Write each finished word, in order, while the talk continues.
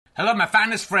Hello, my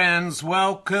finest friends.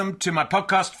 Welcome to my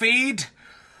podcast feed,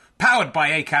 powered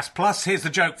by Acast Plus. Here's the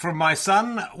joke from my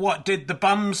son. What did the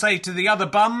bum say to the other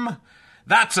bum?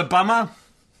 That's a bummer.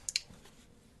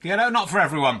 You know, not for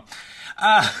everyone.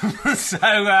 Look,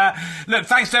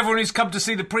 thanks to everyone who's come to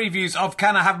see the previews of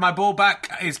Can I Have My Ball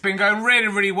Back? It's been going really,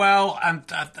 really well, and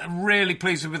I'm really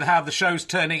pleased with how the show's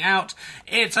turning out.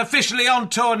 It's officially on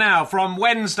tour now. From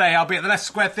Wednesday, I'll be at the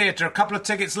Leicester Square Theatre. A couple of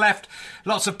tickets left.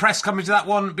 Lots of press coming to that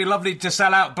one. It'd be lovely to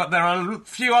sell out, but there are a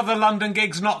few other London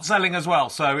gigs not selling as well.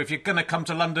 So if you're going to come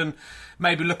to London,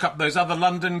 maybe look up those other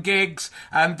London gigs.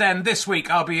 And then this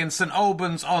week, I'll be in St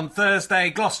Albans on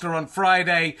Thursday, Gloucester on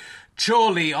Friday,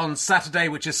 Chorley on Saturday,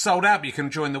 which is sold out, but you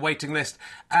can join the waiting list,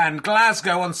 and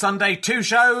Glasgow on Sunday. 2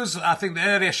 shows. I think the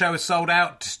earlier show is sold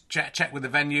out. Check with the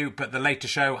venue, but the later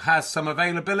show has some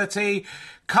availability.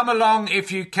 Come along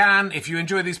if you can. If you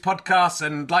enjoy these podcasts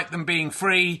and like them being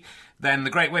free, then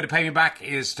the great way to pay me back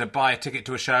is to buy a ticket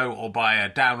to a show or buy a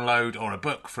download or a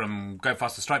book from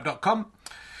gofasterstripe.com.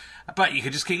 But you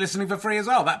can just keep listening for free as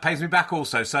well. That pays me back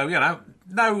also. So, you know,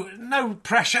 no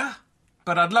pressure.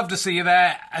 But I'd love to see you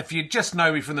there. If you just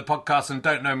know me from the podcast and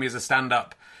don't know me as a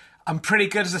stand-up, I'm pretty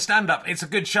good as a stand-up. It's a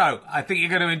good show. I think you're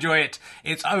going to enjoy it.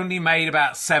 It's only made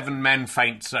about 7 men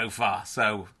faint so far.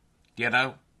 So, you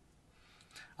know,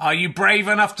 are you brave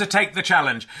enough to take the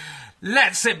challenge?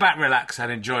 Let's sit back, relax,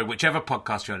 and enjoy whichever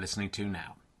podcast you're listening to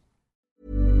now.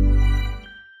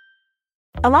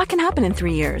 A lot can happen in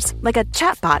 3 years, like a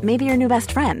chatbot may be your new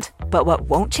best friend. But what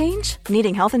won't change?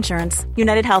 Needing health insurance.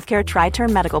 United Healthcare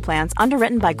Tri-Term Medical Plans,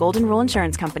 underwritten by Golden Rule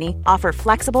Insurance Company, offer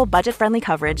flexible, budget-friendly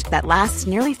coverage that lasts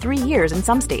nearly 3 years in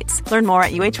some states. Learn more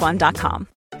at uh1.com.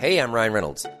 Hey, I'm Ryan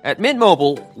Reynolds. At Mint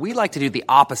Mobile, we like to do the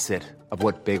opposite of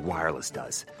what Big Wireless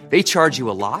does. They charge you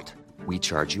a lot. We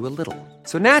charge you a little.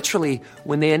 So naturally,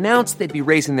 when they announced they'd be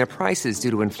raising their prices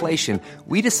due to inflation,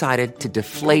 we decided to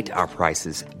deflate our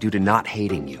prices due to not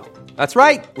hating you. That's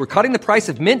right. We're cutting the price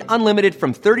of Mint Unlimited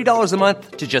from $30 a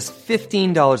month to just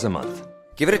 $15 a month.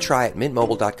 Give it a try at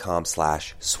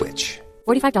mintmobile.com/switch.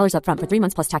 $45 up front for 3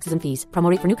 months plus taxes and fees. Promo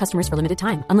rate for new customers for limited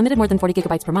time. Unlimited more than 40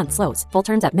 gigabytes per month. Slows full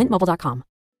terms at mintmobile.com.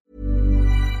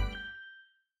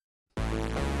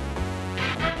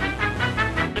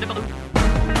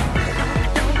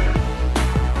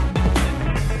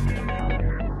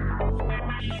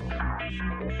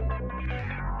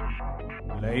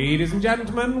 Ladies and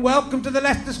gentlemen, welcome to the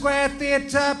Leicester Square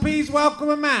Theatre. Please welcome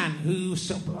a man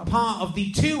who's a part of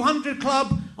the 200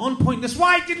 Club on Pointless.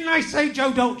 Why didn't I say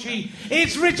Joe Dolce?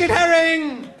 It's Richard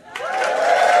Herring!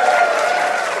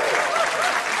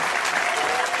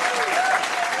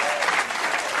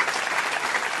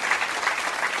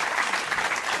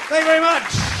 Thank you very much.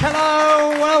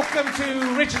 Hello, welcome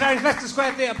to Richard Herring's Leicester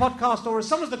Square Theatre podcast, or as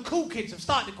some of the cool kids have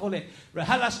started to call it,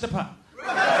 Rehalastapa.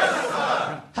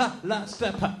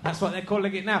 That's what they're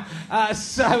calling it now.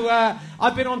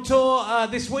 I've been on tour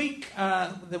this week,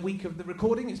 the week of the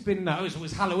recording. It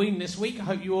was Halloween this week. I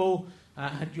hope you all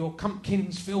had your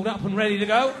pumpkins filled up and ready to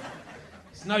go.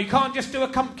 No, you can't just do a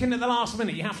pumpkin at the last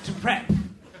minute. You have to prep.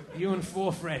 You and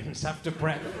 4 friends have to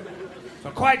prep for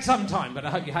quite some time. But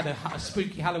I hope you had a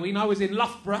spooky Halloween. I was in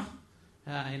Loughborough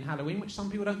in Halloween, which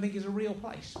some people don't think is a real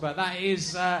place. But that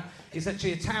is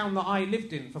actually a town that I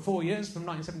lived in for 4 years, from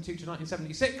 1972 to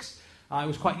 1976. I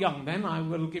was quite young then, I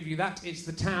will give you that. It's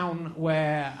the town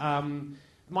where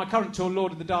my current tour,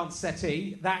 Lord of the Dance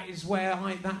Settee, that is where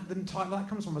the title that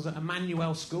comes from. I was at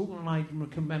Emmanuel School, and I can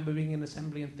remember being in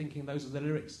assembly and thinking those are the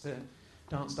lyrics to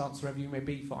Dance, Dance, Wherever You May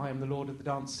Be, for I am the Lord of the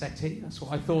Dance Settee. That's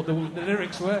what I thought the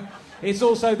lyrics were. It's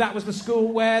also, that was the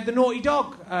school where the Naughty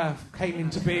Dog came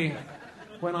into being.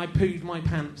 When I pooed my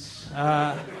pants.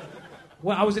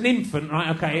 Well, I was an infant, right?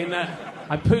 Okay, and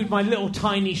I pooed my little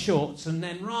tiny shorts, and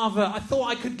then I thought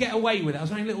I could get away with it. I was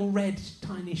wearing little red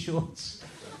tiny shorts.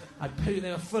 They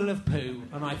were full of poo,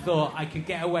 and I thought I could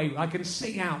get away with it. I can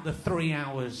see out the 3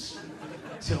 hours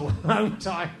till home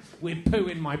time with poo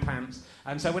in my pants.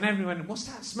 And so when everyone went, what's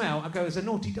that smell? I go, there's a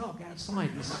naughty dog outside.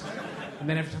 And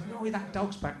then every time, oh, that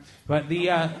dog's back. But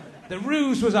the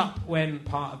ruse was up when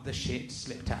part of the shit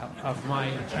slipped out of my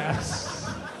dress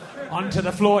onto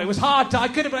the floor. It was hard I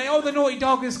could have been, the naughty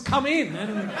dog has come in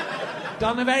and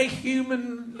done a very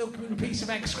human-looking piece of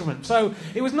excrement. So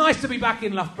it was nice to be back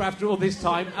in Loughborough after all this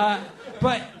time.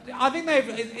 But I think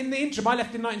in the interim, I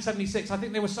left in 1976, I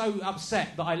think they were so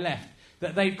upset that I left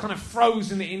that they've kind of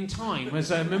frozen it in time as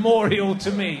a memorial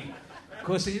to me. Of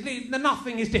course,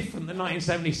 nothing is different than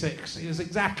 1976. It was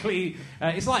exactly...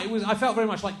 I felt very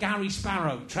much like Gary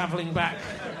Sparrow travelling back.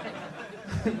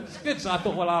 It's good, so I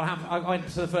thought, I went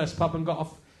to the first pub and got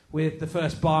off with the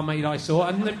first barmaid I saw.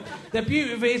 And the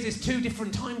beauty of it is it's 2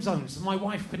 different time zones. My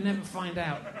wife could never find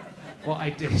out what I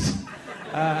did.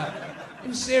 It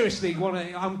was seriously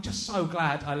I'm just so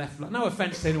glad I left. No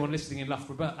offence to anyone listening in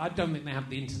Loughborough, but I don't think they have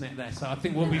the internet there, so I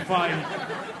think we'll be fine.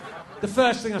 The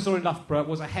first thing I saw in Loughborough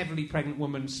was a heavily pregnant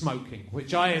woman smoking,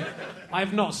 which I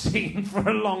have not seen for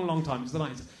a long, long time. It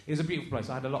was a beautiful place.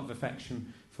 I had a lot of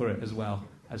affection for it as well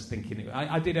as thinking it.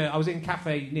 I was in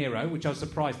Cafe Nero, which I was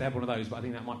surprised they had one of those, but I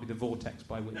think that might be the vortex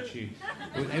by which you...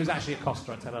 It was actually a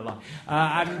Costa, I tell a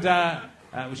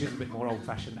lie. Which is a bit more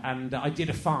old-fashioned. And I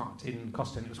did a fart in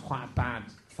Costa, and it was quite a bad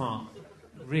fart. It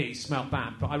really smelled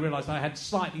bad, but I realised I had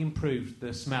slightly improved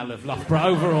the smell of Loughborough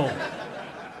overall.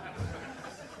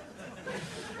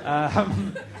 I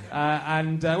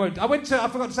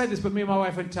forgot to say this, but me and my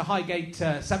wife went to Highgate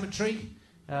Cemetery,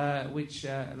 which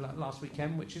last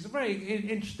weekend, which is a very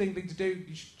interesting thing to do.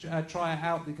 You should try it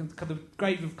out. The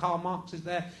grave of Karl Marx is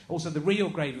there. Also, the real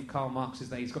grave of Karl Marx is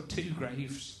there. He's got 2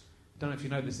 graves. Don't know if you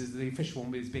know this. Is the official one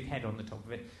with his big head on the top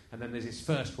of it, and then there's his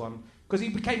first one, because he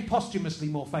became posthumously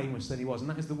more famous than he was, and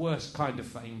that is the worst kind of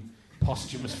fame.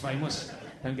 Posthumous famous.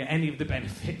 Don't get any of the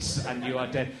benefits, and you are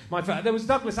dead. There was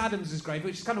Douglas Adams' grave,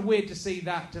 which is kind of weird to see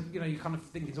that. You kind of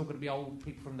think it's all going to be old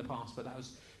people from the past, but that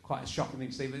was quite a shocking thing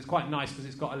to see. But it's quite nice because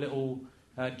it's got a little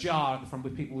jar at the front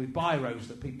with people with biros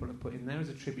that people have put in there as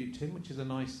a tribute to him, which is a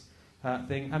nice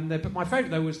thing. But my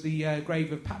favourite though was the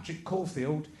grave of Patrick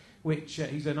Caulfield, which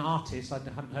he's an artist I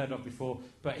hadn't heard of before,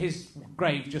 but his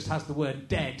grave just has the word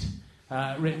 "dead"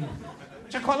 written,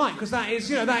 which I quite like, because that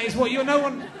is what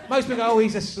most people go, oh,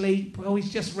 he's asleep, oh,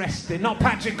 he's just resting. Not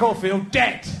Patrick Caulfield,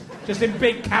 dead, just in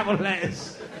big capital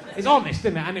letters. It's honest,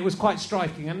 isn't it? And it was quite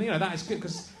striking, and that is good,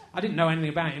 because I didn't know anything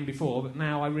about him before, but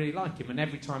now I really like him, and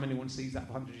every time anyone sees that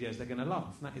for 100 years, they're going to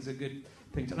laugh, and that is a good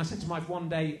thing. And I said to my wife one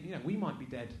day, we might be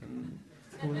dead, and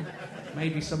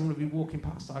maybe someone will be walking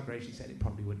past our grave. She said it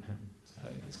probably wouldn't happen, so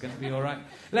it's going to be all right.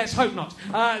 Let's hope not.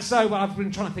 So I've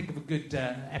been trying to think of a good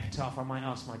epitaph. I might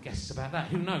ask my guests about that.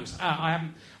 Who knows? I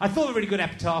thought of a really good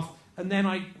epitaph, and then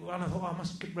I thought, I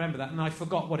must remember that, and I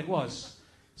forgot what it was.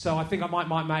 So I think I might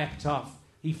make my epitaph.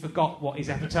 He forgot what his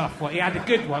epitaph was. He had a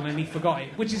good one, and he forgot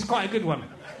it, which is quite a good one.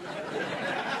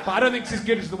 But I don't think it's as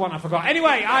good as the one I forgot.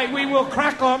 Anyway, we will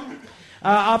crack on.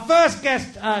 Our first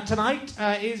guest tonight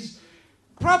is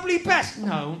probably best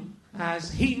known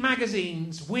as Heat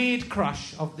Magazine's weird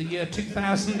crush of the year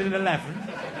 2011.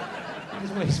 That is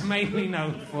what he's mainly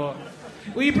known for.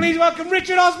 Will you please welcome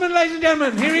Richard Osman, ladies and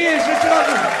gentlemen? Here he is, Richard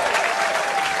Osman.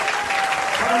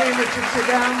 Come on in, Richard, sit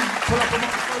down. Pull up a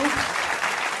microphone.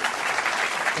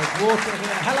 There's water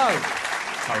here. Hello.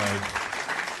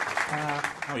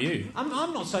 How are you? I'm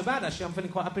not so bad, actually.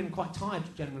 I've been quite tired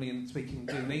generally in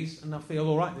doing these, and I feel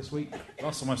all right this week.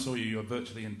 Last time I saw you, you were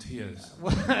virtually in tears.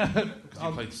 You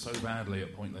played so badly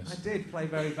at Pointless. I did play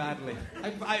very badly.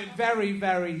 I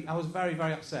was very,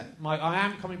 very upset. I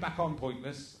am coming back on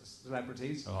Pointless,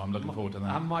 Celebrities. Oh, I'm looking forward to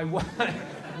that. And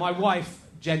my wife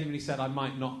genuinely said I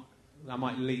might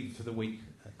leave for the week,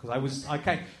 because I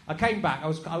came back. I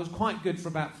was quite good for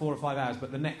about 4 or 5 hours,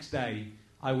 but the next day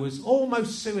I was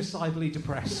almost suicidally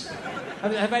depressed.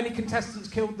 Have any contestants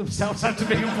killed themselves after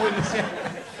being on Pointless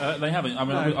yet? They haven't. I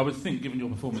mean, no. I would think, given your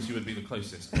performance, you would be the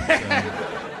closest. But,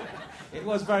 It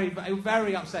was very,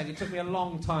 very upsetting. It took me a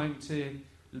long time to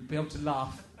be able to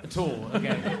laugh at all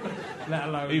again, let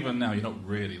alone... Even now, you're not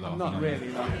really laughing. I'm not really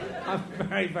laughing. I'm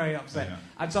very, very upset. Yeah.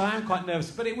 And so I am quite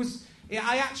nervous. But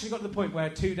I actually got to the point where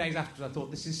 2 days after I thought,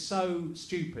 this is so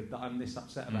stupid that I'm this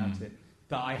upset about it,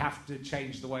 that I have to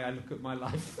change the way I look at my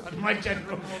life and my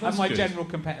general general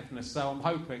competitiveness. So I'm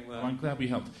hoping that... Well, I'm glad we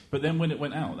helped. But then when it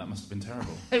went out, that must have been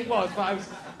terrible. It was, but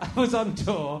I was on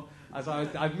tour.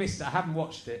 I've missed it. I haven't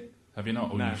watched it. Have you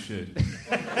not? Oh, no. You should.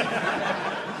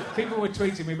 People were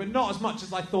tweeting me, but not as much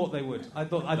as I thought they would. I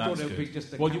thought it would be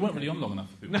just a... Well, you weren't really on long enough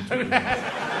for people to tweet.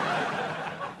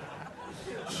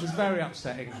 It was very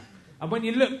upsetting. And when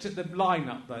you looked at the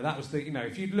lineup, though, that was the...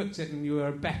 if you looked at it and you were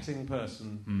a betting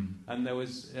person, and there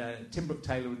was Tim Brooke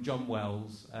Taylor and John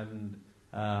Wells, and,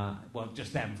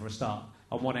 just them for a start,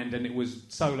 on one end, and it was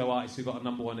solo artists who got a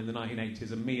number one in the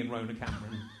 1980s, and me and Rona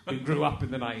Cameron, who grew up in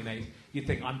the 1980s, you'd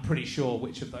think, I'm pretty sure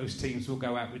which of those teams will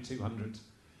go out with 200.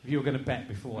 If you were going to bet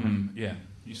beforehand. Yeah,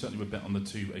 you certainly would bet on the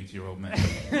 2 80-year-old men.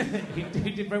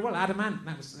 he did very well. Adamant,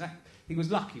 he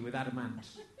was lucky with Adamant.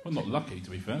 Well, not lucky, to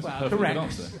be fair. That's well, a perfect correct.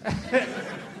 answer.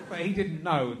 But he didn't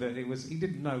know that it was... He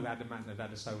didn't know Adamant had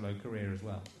had a solo career as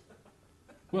well.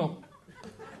 Well,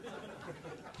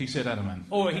 he said Adamant.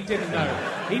 Or he didn't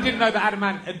know. He didn't know that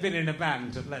Adamant had been in a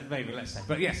band, maybe, let's say.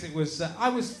 But yes, it was... I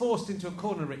was forced into a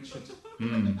corner, Richard.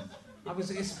 Mm.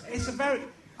 It's a very...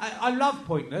 I love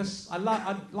Pointless. I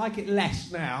like it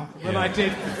less now than I did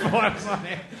before I was on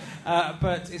it.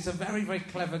 But it's a very, very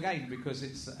clever game because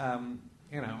it's,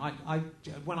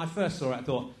 when I first saw it, I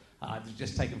thought, they've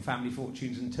just taken Family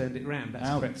Fortunes and turned it around.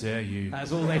 How dare you?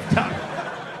 That's all they've done.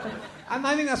 And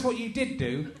I think that's what you did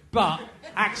do, but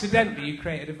accidentally you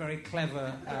created a very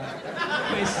clever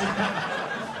quiz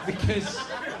because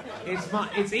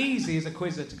it's easy as a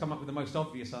quizzer to come up with the most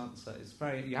obvious answer.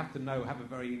 You have to have a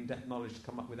very in-depth knowledge to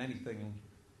come up with anything.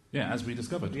 Yeah, as we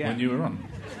discovered when you were on.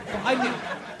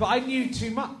 But I knew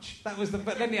too much. That was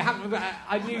But then it happened.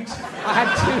 I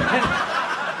had too.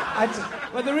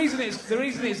 Well, the reason is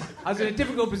I was in a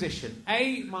difficult position.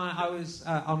 I was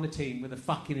on the team with a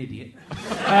fucking idiot.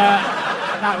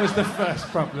 That was the first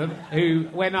problem. Who,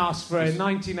 when asked for a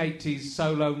 1980s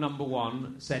solo number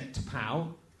one, said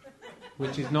 "T'Pow,"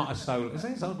 which is not a solo.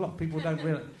 A lot of people don't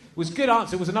realise. It was a good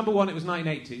answer. It was a number one. It was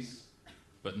 1980s.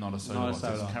 But not a solo artist.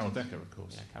 Carol Decker, of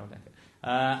course. Yeah, Carol Decker.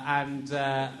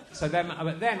 So then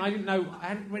I didn't know. I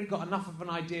hadn't really got enough of an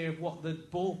idea of what the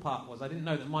ballpark was. I didn't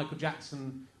know that Michael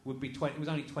Jackson would be 20. It was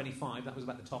only 25. That was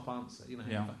about the top answer,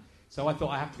 Yeah. So I thought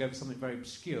I have to go for something very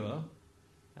obscure.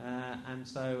 And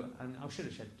I should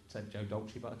have said Joe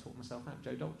Dolce, but I talked myself out.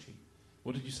 Joe Dolce.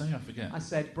 What did you say? I forget. I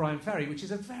said Brian Ferry, which is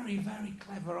a very, very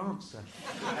clever answer.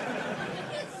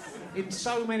 In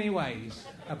so many ways,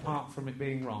 apart from it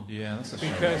being wrong. Yeah, that's a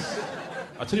shame. Because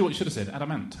I'll tell you what you should have said,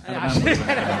 Adamant.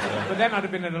 But then I'd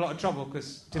have been in a lot of trouble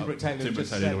because Tim Brooke Taylor had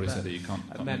already said that you can't.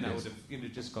 And then I would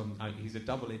have just gone, he's a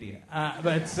double idiot.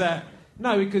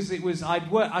 No, because it was, I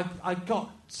got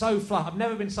so flat. I've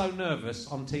never been so nervous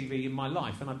on TV in my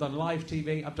life. And I've done live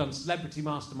TV, I've done Celebrity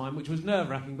Mastermind, which was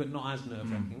nerve-wracking, but not as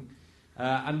nerve-wracking.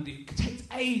 And it takes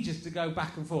ages to go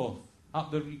back and forth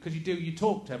because you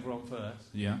talk to everyone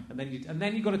first, and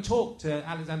then you've got to talk to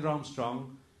Alexander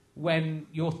Armstrong when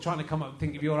you're trying to come up and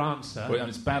think of your answer. Well,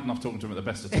 it's bad enough talking to him at the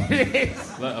best of times,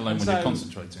 let alone when you're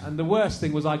concentrating. And the worst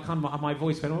thing was my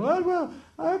voice went, So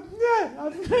I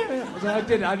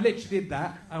literally did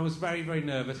that. I was very, very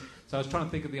nervous, so I was trying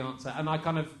to think of the answer, and I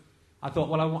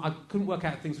thought, I couldn't work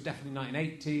out if things were definitely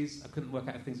 1980s. I couldn't work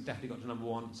out if things definitely got to number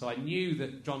one. So I knew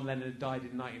that John Lennon had died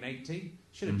in 1980.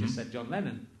 Should have just said John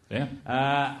Lennon. Yeah.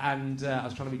 And I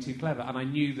was trying to be too clever. And I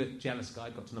knew that Jealous Guy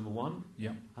got to number one.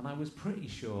 Yeah. And I was pretty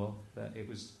sure that it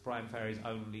was Brian Ferry's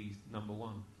only number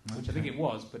one, which I think it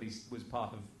was, but he was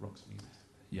part of Rock's music.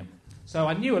 Yeah. So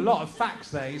I knew a lot of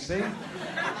facts there, you see.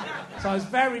 So I was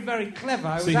very, very clever.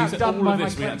 I was outdone all by of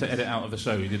this my we had to edit out of the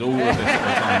show. We did all of this at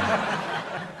the time.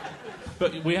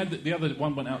 But we had the other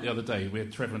one went out the other day. We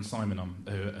had Trevor and Simon on,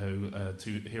 who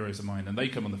two heroes of mine, and they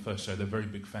come on the first show. They're very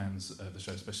big fans of the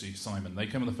show, especially Simon. They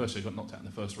came on the first show, got knocked out in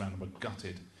the first round, and were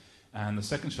gutted. And the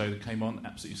second show that came on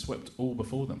absolutely swept all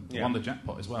before them. Yeah. Won the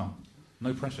jackpot as well.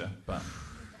 No pressure, but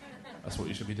that's what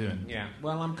you should be doing. Yeah.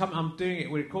 Well, I'm doing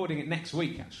it. We're recording it next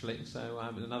week, actually. So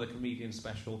another comedian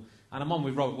special, and I'm on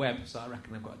with Robert Webb. So I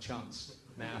reckon I've got a chance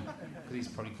now because he's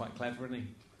probably quite clever, isn't he?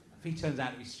 If he turns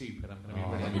out to be stupid, I'm going to be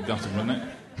really... That'd be gutting, wouldn't it?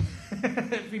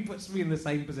 If he puts me in the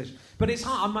same position. But it's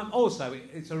hard. Also,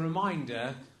 it's a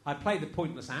reminder. I play the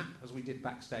Pointless app, as we did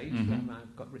backstage. Mm-hmm. And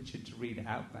I've got Richard to read it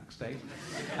out backstage.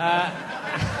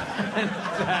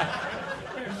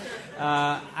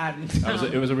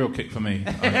 It was a real kick for me.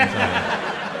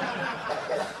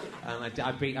 And I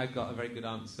got a very good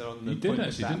answer on the. You did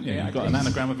actually, didn't you? You got an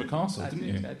anagram of a castle, didn't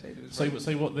you? I did.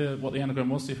 Say what the anagram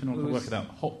was. See if anyone can work it out.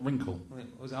 Hot wrinkle.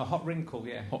 Was it a hot wrinkle?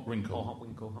 Yeah. Hot wrinkle. Oh, hot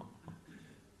wrinkle. Hot.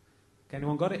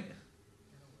 Anyone got it?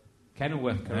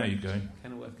 Kenilworth. There you go.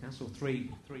 Kenilworth Castle.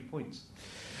 3 points.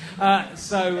 What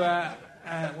was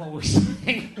I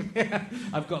saying?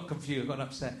 I've got confused. I got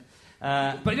upset.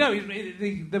 But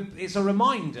it's a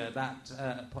reminder that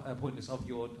Pointless of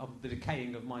the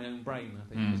decaying of my own brain. I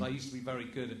think because I used to be very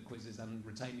good at quizzes and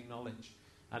retaining knowledge,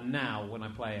 and now when I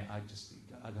play it, I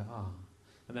go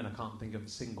and then I can't think of a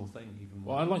single thing even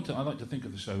more. Well, I like to think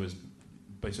of the show as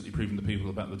basically proving to people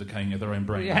about the decaying of their own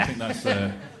brain. Yeah. I think that's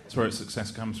where its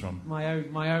success comes from. My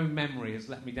own memory has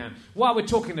let me down. While we're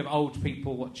talking of old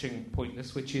people watching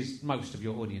Pointless, which is most of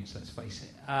your audience, let's face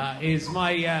it, is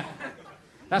my.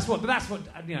 That's what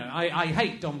I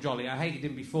hate Dom Jolly. I hated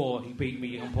him before he beat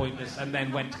me on Pointless and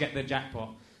then went to get the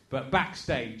jackpot. But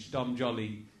backstage, Dom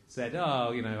Jolly said,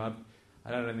 I don't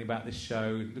know anything about this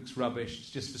show. It looks rubbish. It's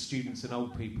just for students and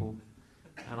old people.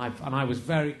 And I was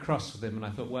very cross with him. And I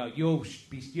thought, well, you'll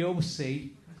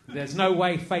see. There's no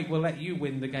way fate will let you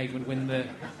win the game and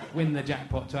win the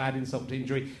jackpot to add insult to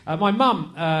injury. My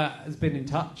mum has been in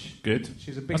touch. Good.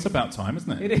 She's a big. That's about time,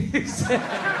 isn't it? It is.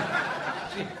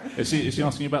 Is she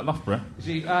asking you about Loughborough?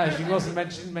 She wasn't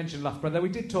mentioned Loughborough, though we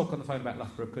did talk on the phone about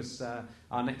Loughborough because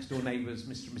our next door neighbours,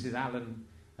 Mr. and Mrs. Allen,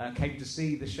 came to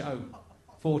see the show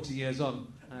 40 years on,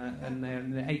 and they're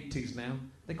in their 80s now.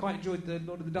 They quite enjoyed the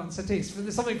Lord of the Dance.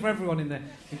 There's something for everyone in there.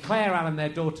 And Claire Allen, their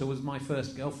daughter, was my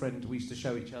first girlfriend. We used to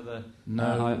show each other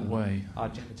way. Our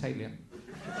genitalia.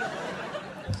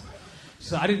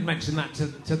 So I didn't mention that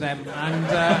to them, and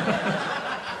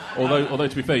although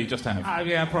to be fair, you just have.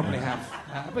 Yeah, I probably have.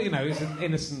 But it was an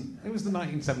innocent. It was the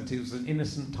 1970s. It was an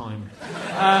innocent time.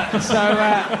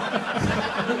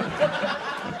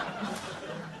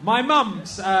 My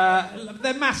mums,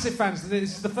 they're massive fans.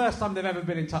 This is the first time they've ever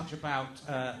been in touch about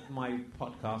my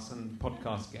podcast and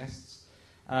podcast guests.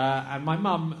 And my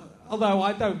mum, although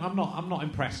I'm not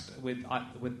impressed with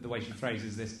the way she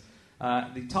phrases this.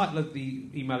 The title of the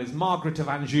email is Margaret of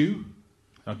Anjou.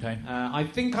 Okay. I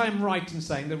think I'm right in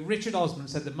saying that Richard Osman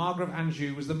said that Margaret of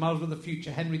Anjou was the mother of the future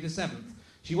Henry VII.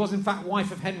 She was in fact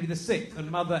wife of Henry VI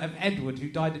and mother of Edward, who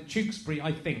died at Tewkesbury,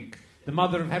 I think. The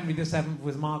mother of Henry VII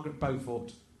was Margaret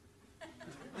Beaufort.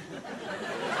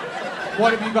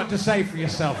 What have you got to say for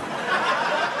yourself?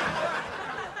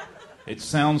 It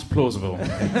sounds plausible.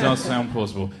 It does sound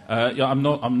plausible. I'm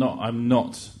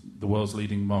not the world's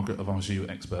leading Margaret of Anjou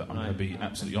expert. I'm going to be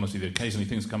absolutely honest with you. Occasionally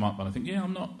things come up and I think, I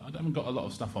haven't got a lot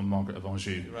of stuff on Margaret of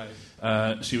Anjou. Right.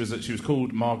 She was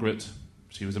called Margaret.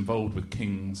 She was involved with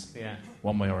kings,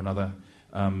 one way or another.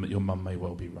 Your mum may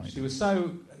well be right. She was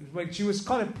she was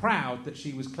kind of proud that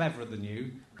she was cleverer than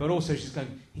you, but also she's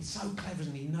going, he's so clever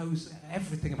and he knows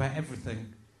everything about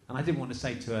everything. And I didn't want to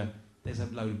say to her, there's a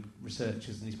load of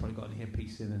researchers and he's probably got an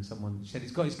earpiece in, and she said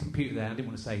he's got his computer there. I didn't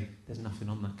want to say there's nothing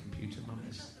on that computer, Mum.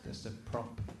 It's just a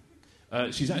prop.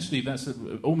 She's actually,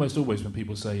 almost always when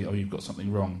people say, oh, you've got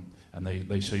something wrong, and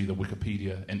they show you the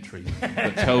Wikipedia entry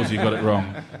that tells you got it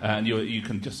wrong, and you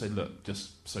can just say, look,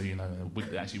 just so you know,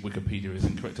 actually Wikipedia is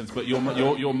incorrect. But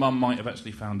your mum might have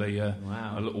actually found a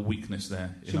little weakness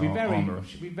there in our armourer.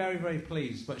 She'll be very, very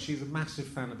pleased, but she's a massive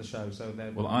fan of the show, so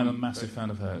well, I'm a massive fan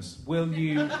of hers. Will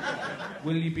you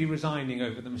be resigning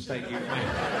over the mistake you've made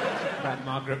about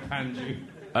Margaret Panju?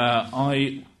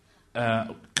 I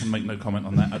can make no comment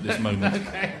on that at this moment.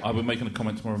 Okay. I will make a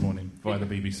comment tomorrow morning via the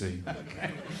BBC.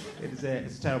 Okay,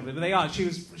 it's terrible, but they are. She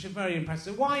was very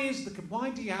impressive. Why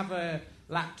do you have a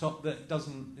laptop that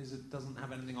doesn't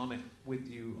have anything on it with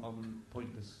you on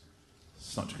Pointless?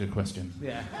 Such a good question.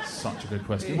 Yeah, such a good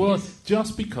question. Well,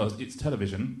 just because it's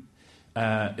television,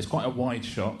 it's quite a wide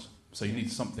shot, so you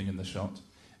need something in the shot,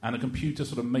 and a computer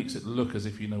sort of makes it look as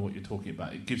if you know what you're talking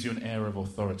about. It gives you an air of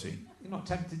authority. You're not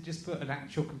tempted to just put an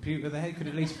actual computer there? You could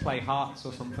at least play Hearts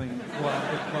or something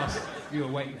whilst you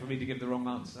were waiting for me to give the wrong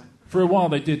answer. For a while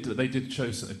they did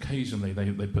shows occasionally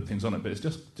they put things on it, but it's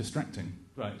just distracting.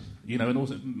 Right. And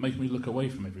also making me look away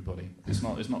from everybody. It's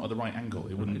not at the right angle.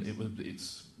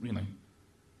 It's.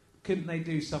 Couldn't they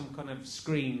do some kind of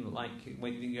screen like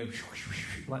when you go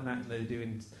like that and they're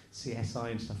doing CSI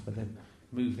and stuff where they're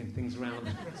moving things around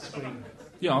the screen?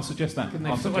 Yeah, I'll suggest that.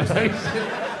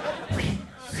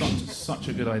 Such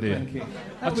a good idea. Thank you.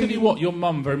 I'll tell you what, your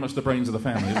mum very much the brains of the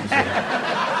family, isn't she?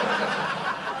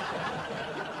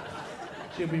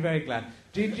 She'll be very glad.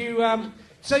 Did you?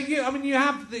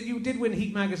 You did win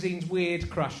Heat Magazine's Weird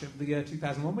Crush of the year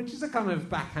 2001, which is a kind of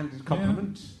backhanded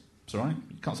compliment. Yeah. It's all right.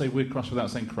 You can't say Weird Crush without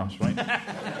saying crush, right?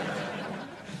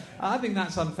 I think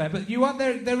that's unfair, but you are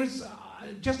there. There is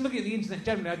just looking at the internet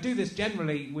generally. I do this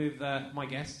generally with my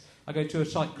guests. I go to a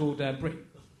site called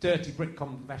Dirty Brick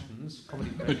Confessions,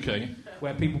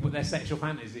 where people put their sexual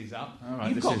fantasies up.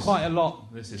 Right, You've got quite a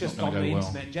lot just on the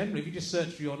internet well. generally. If you just search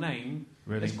for your name,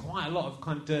 there's quite a lot of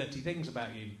kind of dirty things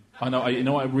about you. I know.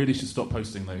 I really should stop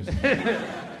posting those.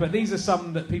 But these are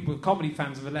some that comedy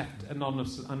fans have left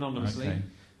anonymously. Okay.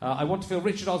 I want to feel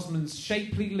Richard Osman's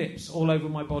shapely lips all over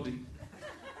my body.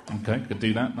 Okay, could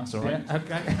do that. That's all right. Yeah,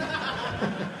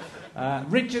 okay.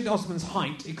 Richard Osman's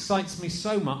height excites me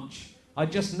so much. I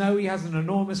just know he has an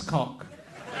enormous cock.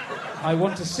 I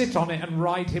want to sit on it and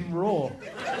ride him raw.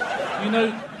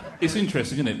 It's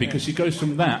interesting, isn't it? Because she goes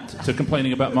from that to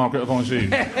complaining about Margaret of Anjou.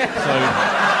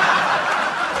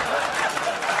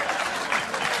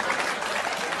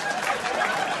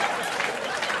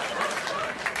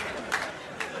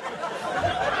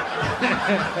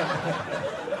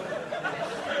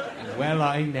 Well,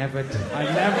 I never thought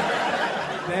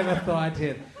I'd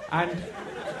hear. And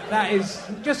that is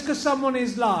just because someone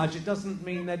is large, it doesn't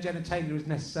mean their genitalia is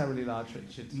necessarily large,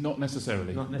 Richard. Not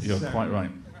necessarily. You're quite right.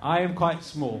 I am quite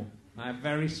small. I have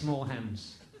very small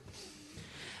hands.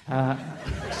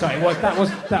 Sorry,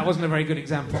 that wasn't a very good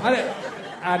example.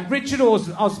 And Richard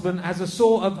Osman has a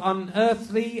sort of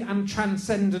unearthly and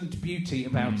transcendent beauty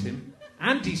about him.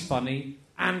 And he's funny,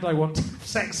 and I want to have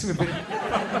sex with him.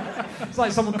 It's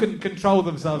like someone couldn't control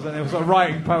themselves and they were sort of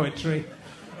writing poetry.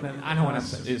 I don't want to have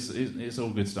sex. It's all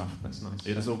good stuff. That's nice.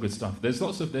 It is all good stuff.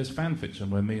 There's fan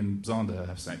fiction where me and Xander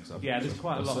have sex. There's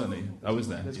quite a lot. Certainly. Oh, is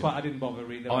there? I didn't bother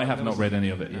reading. I have not read any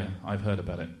of it. Yeah, I've heard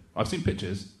about it. I've seen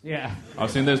pictures. Yeah.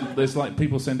 I've seen there's like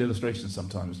people send illustrations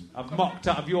sometimes. I've mocked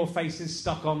up of your faces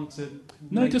stuck onto.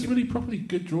 No, just really properly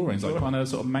good drawings, like kind of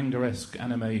sort of manga-esque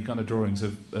anime kind of drawings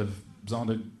of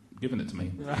Xander giving it to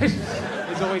me. Right.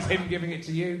 It's always him giving it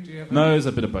to you. Do you have No, there's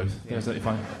a bit of both. Yeah.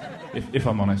 If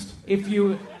I'm honest. If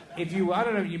you, I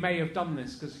don't know, you may have done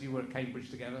this because you were at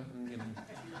Cambridge together, and, you know.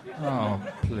 Oh,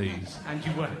 please. And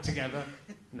you worked together.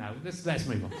 No, let's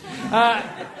move on.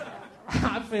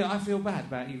 I feel bad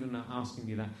about even asking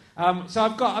you that. So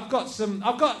I've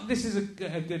got. This is a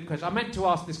good question. I meant to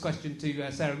ask this question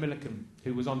to Sarah Millican,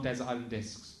 who was on Desert Island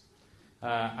Discs,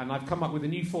 and I've come up with a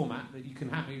new format that you can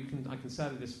have. I can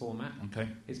sell you this format. Okay.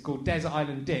 It's called Desert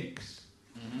Island Dicks.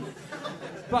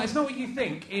 But it's not what you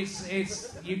think. It's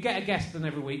you get a guest on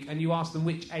every week and you ask them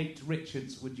which 8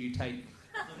 Richards would you take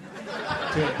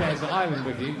to a desert island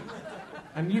with you,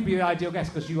 and you'd be the ideal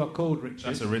guest because you are called Richard.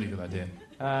 That's a really good idea.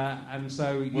 And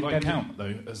so would I count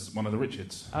though as one of the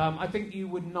Richards? I think you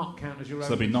would not count as your own. So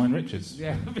there'd be 9 Richards.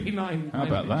 Yeah, there'd be 9. How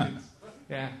about Richards. That?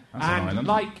 Yeah, that's an island.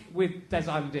 Like with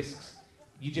Desert Island Discs,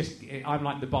 I'm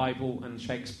like the Bible and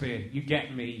Shakespeare. You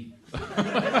get me. You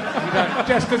don't,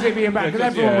 just because it'd be embarrassing,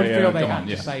 because everyone would feel they had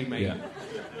to say me. Yeah.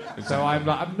 Exactly. So I'm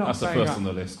not That's saying the first on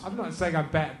the list. I'm not saying I'm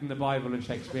better than the Bible and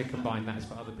Shakespeare combined. That's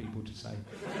for other people to say.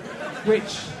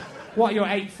 What are your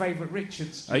 8 favourite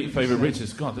Richards? 8 favourite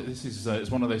Richards? God, this is it's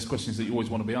one of those questions that you always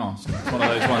want to be asked. It's one of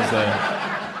those ones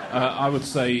that I would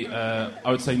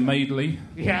say Madeley.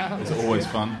 Yeah, it's always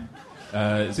fun.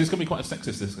 It's going to be quite a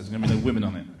sexist. This there's going to be no women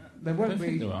on it. There won't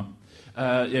be. There are.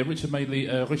 Richard Madeley,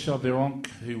 Richard Virenque,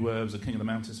 who was a king of the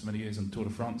mountains for many years in Tour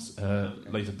de France,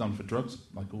 later done for drugs,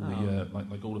 like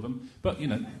all of them. But you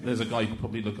know, there's a guy who could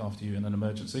probably look after you in an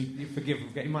emergency. You forgive him.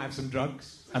 He might have some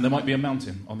drugs. And there might be a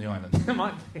mountain on the island. There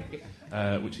might be.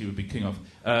 Which he would be king of.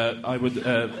 I would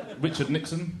Richard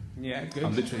Nixon. Yeah, good.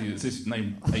 I'm literally it's this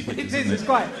name 8 Richards. It is. It's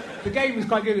quite. The game is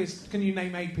quite good. Can you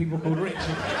name 8 people called Richard?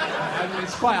 And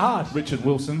it's quite hard. Richard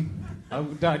Wilson. I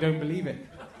don't believe it.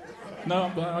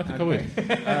 No, I think okay.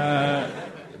 I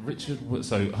would. Richard.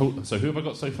 So who have I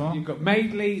got so far? You've got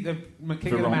Madeley, the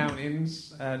king of the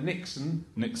mountains. Nixon.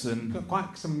 Nixon. Got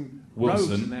quite some Wilson.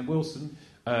 rogues in there. Wilson.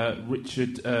 Richie,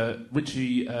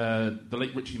 the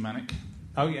late Richie Mannix.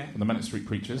 Oh yeah. From the Manic Street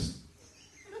Preachers.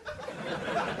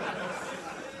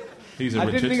 He's a I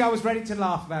Richard. didn't think I was ready to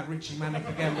laugh about Richie Mannix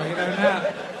again, but you know now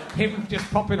him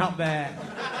just popping up there.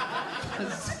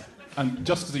 And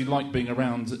just because he liked being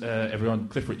around everyone,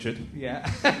 Cliff Richard. Yeah.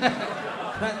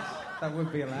 that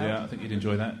would be allowed. Yeah, I think you'd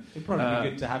enjoy that. It'd probably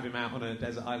be good to have him out on a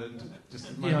desert island.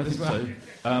 Yeah, I think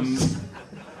so.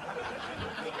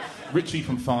 Richie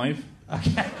from 5.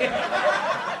 Okay.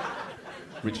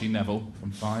 Richie Neville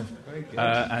from 5. Very good.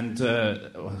 And,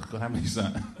 God, how many is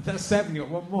that? That's 7, you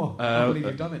got one more. I believe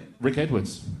you've done it. Rick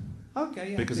Edwards.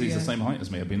 Okay, yeah. Because he's the same height as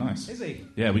me, it'd be nice. Is he?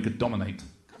 Yeah, we could dominate.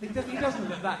 He doesn't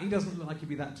look that. He doesn't look like he'd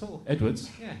be that tall.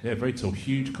 Edwards? Yeah. Yeah, very tall.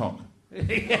 Huge cock. Yeah.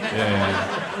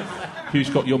 Yeah.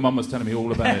 Huge cock. Your mum was telling me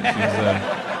all about it.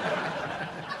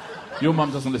 Your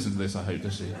mum doesn't listen to this, I hope,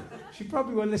 does she? She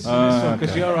probably will listen to this one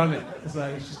because you're on it.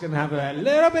 So she's going to have a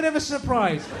little bit of a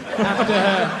surprise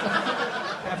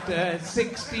after her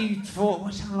 64.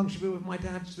 How long she's been with my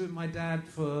dad? She's been with my dad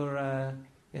for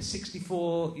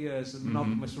 64 years. A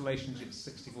monogamous relationship,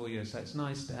 64 years. So it's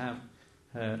nice to have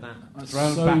that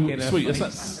thrown so back in her sweet.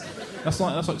 face. That's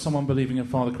like someone believing in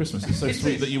Father Christmas. It's so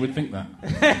sweet that you would think that.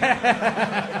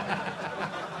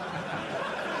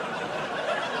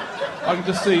 I can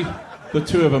just see the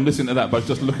two of them listening to that, both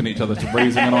just looking at each other, just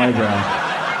raising an eyebrow.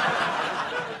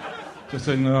 Just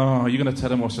saying, oh, are you going to tell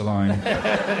them or shall I?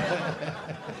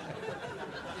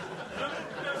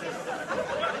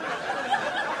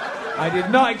 I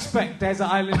did not expect Desert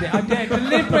Island. I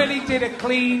deliberately did a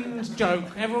clean joke.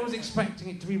 Everyone was expecting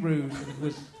it to be rude.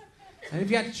 And if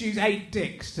you had to choose 8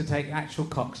 dicks to take actual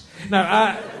cocks. No,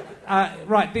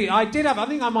 right. I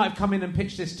think I might have come in and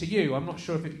pitched this to you. I'm not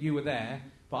sure if you were there,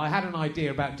 but I had an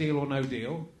idea about Deal or No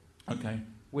Deal. Okay.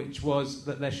 Which was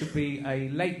that there should be a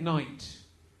late night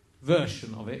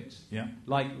version of it. Yeah.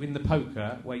 Like in the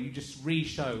poker, where you just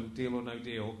re-show Deal or No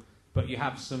Deal but you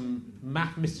have some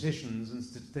mathematicians and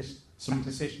statisticians.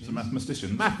 Some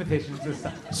mathematicians. Mathematicians and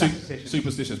statisticians.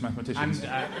 Superstitious mathematicians.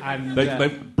 And they're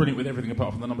brilliant with everything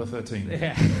apart from the number 13.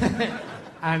 Yeah.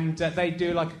 And they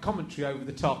do like a commentary over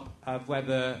the top of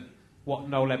whether what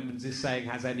Noel Edmonds is saying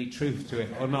has any truth to it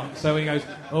or not. So he goes,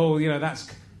 oh,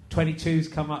 that's 22's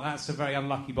come up, that's a very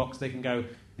unlucky box. They can go,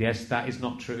 yes, that is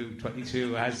not true.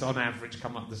 22 has, on average,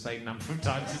 come up the same number of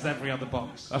times as every other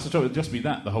box. That's the trouble. It'd just be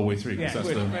that the whole way through. Yeah,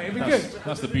 It'd be good.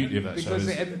 That's the beauty of that because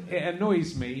show. It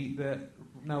annoys me that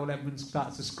Noel Edmonds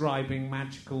starts ascribing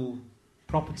magical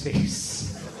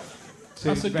properties to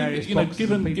That's a various good,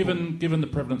 boxes of people. given the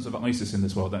prevalence of ISIS in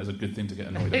this world, that is a good thing to get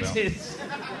annoyed about. It is.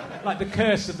 Like the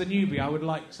curse of the newbie, I would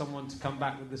like someone to come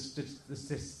back with the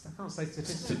I can't say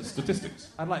statistics. Statistics.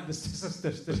 I'd like the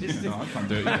statistics. No, I can't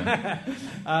do it either.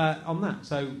 On that,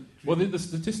 so... Well, the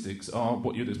statistics are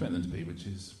what you'd expect them to be, which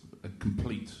is a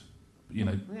complete,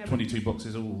 22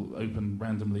 boxes all open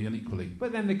randomly and equally.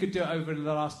 But then they could do it over the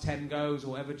last 10 goes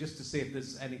or whatever, just to see if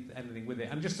there's anything with it.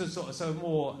 And just a sort of so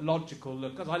more logical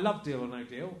look, because I love Deal or No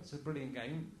Deal. It's a brilliant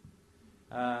game.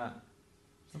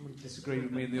 Someone disagreed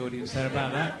with me in the audience there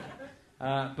about that.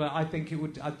 But I think it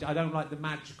would... I don't like the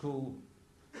magical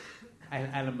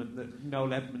element that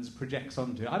Noel Edmonds projects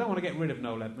onto it. I don't want to get rid of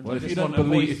Noel Edmonds. Well, if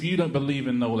you don't believe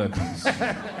in Noel Edmonds...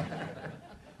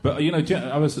 But,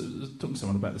 I was talking to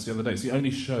someone about this the other day. It's the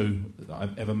only show that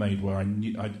I've ever made where I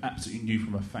absolutely knew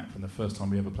from a fact from the first time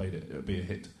we ever played it would be a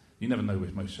hit. You never know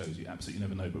with most shows. You absolutely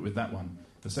never know. But with that one,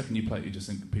 the second you play it, you just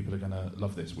think people are going to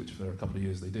love this, which for a couple of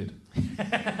years they did.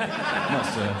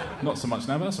 Not so much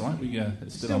now, but that's all right.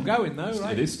 It's still going, though,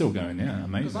 right? It is still going, yeah.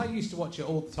 Amazing. Because I used to watch it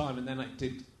all the time, and then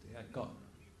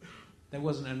there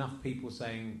wasn't enough people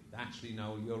saying, actually,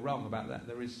 no, you're wrong about that.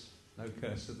 There is no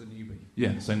curse of the newbie.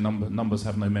 Yeah, so numbers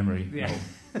have no memory. Yeah.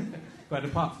 But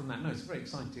apart from that, no, it's a very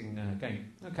exciting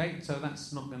game. Okay, so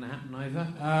that's not going to happen either.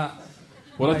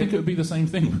 Well, I think it would be the same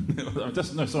thing. I'll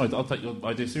take your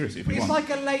idea seriously if you want. It's like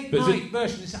a late night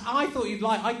version. I thought you'd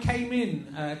like... I came in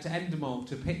to Endemol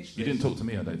to pitch this. You didn't talk to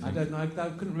me, I don't think. I don't know. I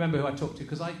couldn't remember who I talked to,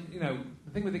 because the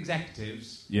thing with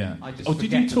executives... Yeah. I just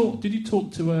did you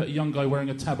talk to a young guy wearing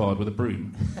a tabard with a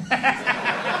broom?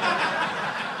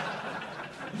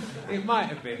 It might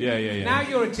have been. Yeah. Now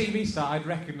you're a TV star, I'd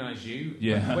recognise you.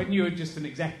 Yeah. When you were just an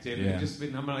executive,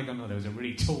 I'm like, oh no, there was a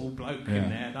really tall bloke in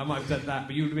there. I might have done that,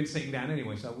 but you would have been sitting down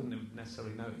anyway, so I wouldn't have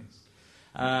necessarily noticed.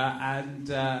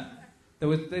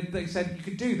 They said you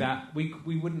could do that. We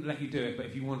wouldn't let you do it, but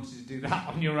if you wanted to do that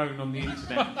on your own on the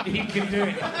internet, you can do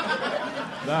it.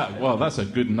 That's a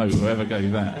good note. Whoever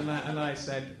gave that. And I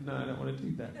said, no, I don't want to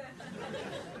do that.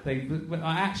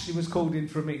 I actually was called in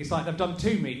for a meeting. It's like I've done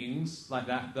 2 meetings like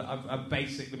that are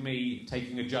basically me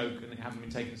taking a joke and it hasn't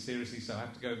been taken seriously, so I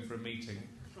have to go in for a meeting.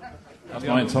 That's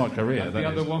my entire career. The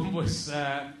other one was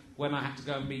when I had to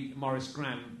go and meet Maurice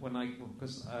Graham, who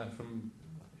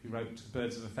wrote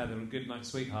Birds of a Feather and Goodnight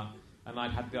Sweetheart, and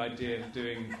I'd had the idea of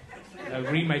doing a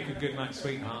remake of Goodnight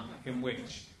Sweetheart in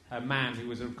which a man who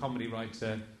was a comedy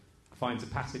writer finds a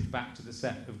passage back to the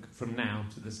set from now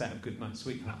to the set of Goodnight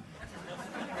Sweetheart.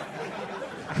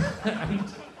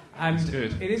 and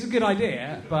good. It is a good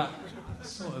idea, but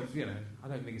sort of, I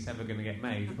don't think it's ever going to get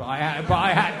made. But I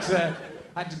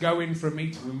had to go in for a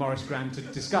meeting with Maurice Graham to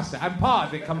discuss it. And part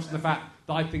of it comes from the fact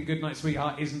that I think Goodnight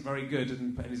Sweetheart isn't very good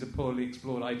and is a poorly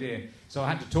explored idea. So I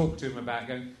had to talk to him about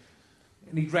it, and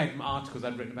he'd read my articles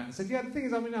I'd written about it and said, yeah, the thing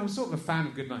is, I'm sort of a fan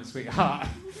of Goodnight Sweetheart.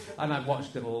 And I've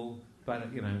watched it all, but,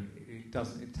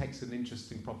 it takes an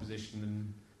interesting proposition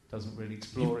and doesn't really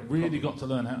explore it. Really got to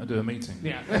learn how to do a meeting.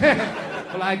 Yeah.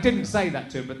 Well, I didn't say that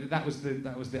to him, but that was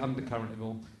the undercurrent of it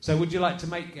all. So would you like to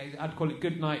make... I'd call it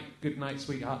Good Night,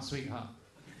 Sweetheart, Sweetheart.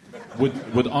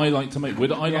 Would I like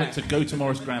to go to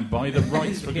Maurice Graham, buy the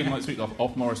rights for Good Night Sweetheart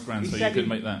off Maurice Graham so you could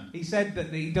make that? He said that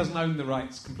he doesn't own the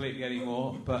rights completely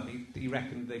anymore, but he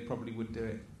reckoned they probably would do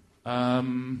it.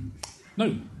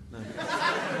 No.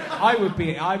 I'd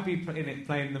be in it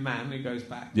playing the man who goes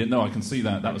back. Yeah, no, I can see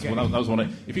that. That was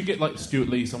one. If you get like Stuart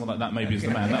Lee, someone like that, maybe as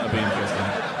the man, that would be interesting.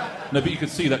 No, but you could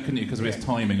see that, couldn't you? Because of his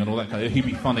timing and all that kind of. He'd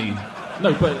be funny.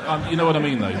 No, but you know what I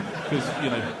mean, though, because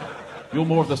you're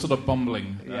more of the sort of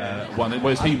bumbling one,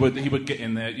 whereas he would get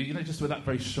in there, just with that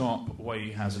very sharp way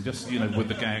he has, and just with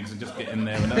the gags and just get in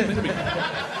there. And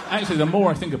actually, the more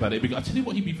I think about it, I tell you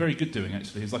what, he'd be very good doing.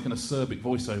 Actually, is like an acerbic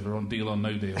voiceover on Deal or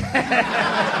No Deal.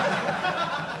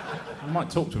 I might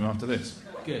talk to him after this.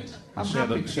 Good. Share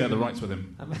the rights with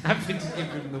him. I'm happy to give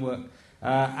him the work.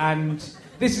 And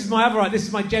this is my other idea. This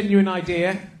is my genuine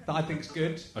idea. that I think's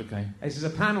good. Okay. This is a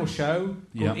panel show called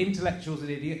Yeah. Intellectuals and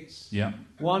Idiots. Yeah.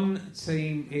 One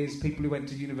team is people who went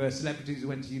to university, celebrities who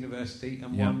went to university,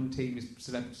 and Yeah. one team is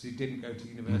celebrities who didn't go to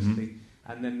university.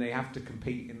 And then they have to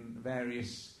compete in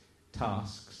various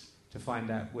tasks to find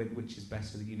out which is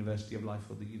best for the University of Life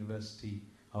or the University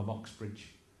of Oxbridge.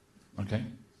 Okay.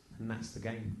 And that's the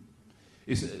game.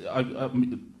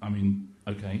 I mean,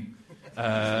 okay.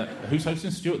 Who's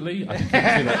hosting? Stuart Lee? I think I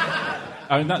can see that.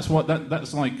 I mean, that's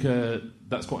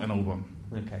quite an old one.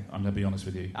 Okay. I'm going to be honest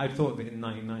with you. I thought of it in the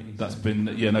 1990s. That's been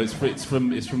it's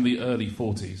from the early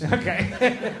 40s. Okay.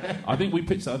 I think we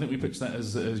pitched that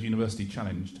as University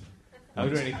Challenged. Oh,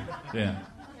 really? Yeah.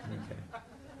 Okay.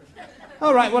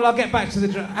 All right, well, I'll get back to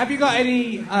the... Have you got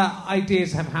any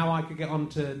ideas of how I could get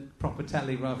onto proper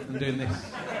telly rather than doing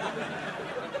this?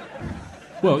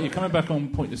 Well, you're coming back on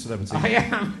Point to Celebrity. I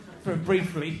am, for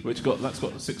briefly. That's got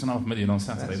 6.5 million on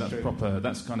Saturday. That's true. Proper.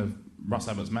 That's kind of Russ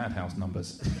Abbott's Madhouse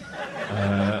numbers.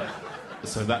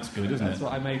 So that's good, isn't That's it?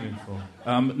 what I'm aiming for.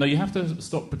 No, you have to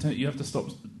stop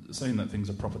saying that things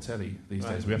are proper telly these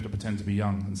days. We have to pretend to be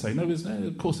young and say, no,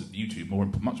 of course, YouTube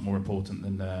much more important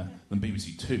than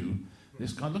BBC Two.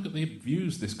 This guy, look at the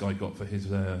views this guy got for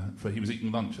he was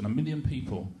eating lunch, and 1 million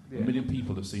people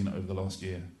have seen it over the last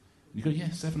year. And you go,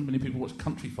 7 million people watched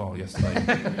Country File yesterday,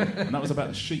 and that was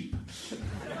about sheep.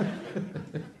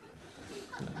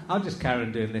 I'll just carry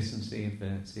on doing this and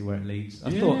see where it leads. I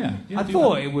Yeah,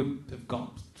 thought it would have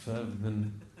got further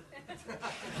than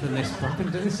this.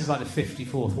 This is like the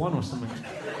 54th one or something.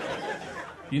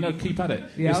 Keep at it.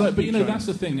 Yeah, but trying. that's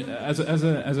the thing. As a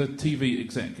TV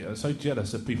exec, I'm so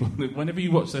jealous of people. Whenever you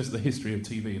watch the history of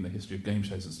TV and the history of game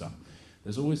shows and stuff,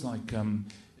 there's always like,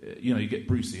 you get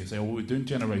Brucey and say, "Oh, we're doing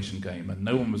Generation Game," and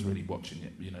no one was really watching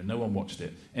it. No one watched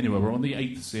it. Anyway, we're on the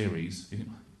 8th series. You think,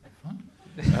 what?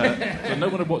 So no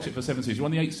one had watched it for 7 series. We're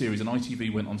on the 8th series, and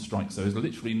ITV went on strike. So there's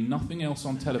literally nothing else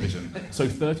on television. So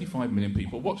 35 million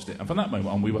people watched it, and from that moment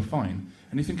on, we were fine.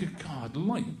 And you think, God,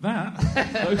 like that?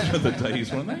 Those were the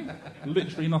days, weren't they?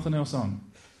 Literally nothing else on.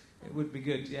 It would be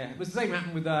good, yeah. It was the same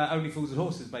happened with Only Fools and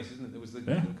Horses, basically, isn't it? There was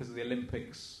because of the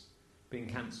Olympics being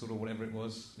cancelled or whatever it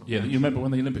was. Yeah, you remember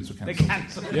when the Olympics were cancelled? They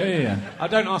cancelled. Yeah.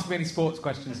 Don't ask me any sports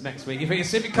questions next week. If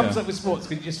it comes up with sports,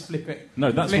 can you just flip it? No,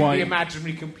 that's flip why the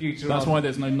imaginary computer. That's why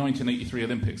there's no 1983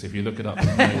 Olympics. If you look it up.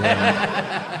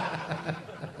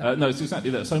 No, it's exactly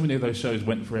that. So many of those shows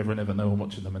went forever and ever, no one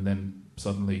watching them, and then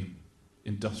suddenly,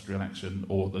 industrial action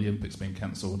or the Olympics being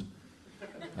cancelled.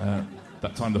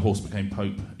 That time the horse became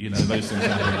Pope. Those things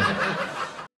happen.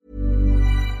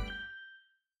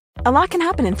 A lot can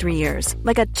happen in 3 years,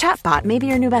 like a chatbot may be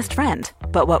your new best friend.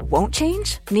 But what won't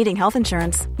change? Needing health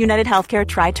insurance. United Healthcare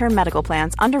Tri-Term Medical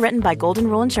Plans, underwritten by Golden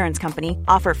Rule Insurance Company,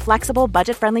 offer flexible,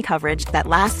 budget-friendly coverage that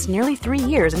lasts nearly 3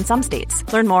 years in some states.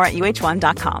 Learn more at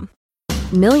uh1.com.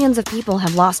 Millions of people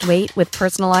have lost weight with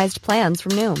personalized plans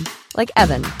from Noom. Like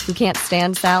Evan, who can't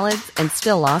stand salads and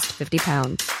still lost 50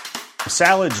 pounds.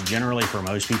 Salads generally for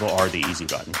most people are the easy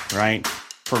button, right?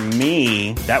 For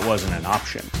me, that wasn't an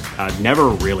option. I never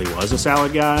really was a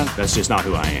salad guy. That's just not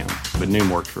who I am. But Noom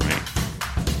worked for me.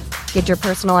 Get your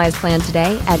personalized plan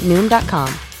today at Noom.com.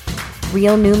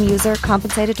 Real Noom user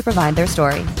compensated to provide their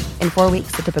story. In 4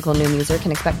 weeks, the typical Noom user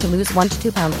can expect to lose 1 to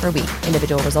 2 pounds per week.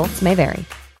 Individual results may vary.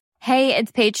 Hey,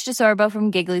 it's Paige DeSorbo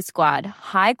from Giggly Squad.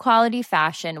 High quality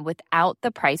fashion without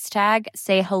the price tag.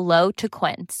 Say hello to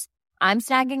Quince. I'm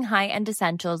snagging high-end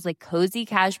essentials like cozy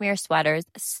cashmere sweaters,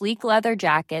 sleek leather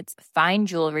jackets, fine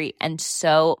jewelry, and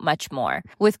so much more.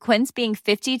 With Quince being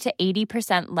 50 to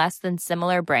 80% less than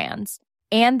similar brands.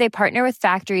 And they partner with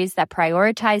factories that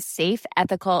prioritize safe,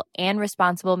 ethical, and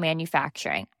responsible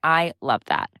manufacturing. I love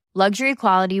that. Luxury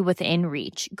quality within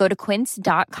reach. Go to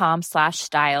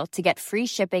quince.com/style to get free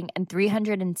shipping and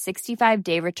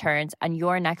 365-day returns on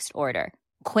your next order.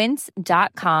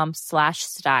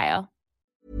 Quince.com/style.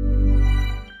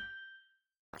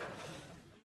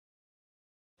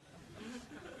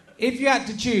 If you had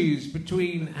to choose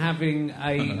between having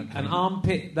an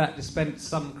armpit that dispensed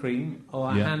sun cream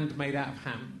or a hand made out of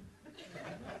ham,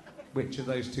 which of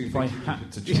those two If things? I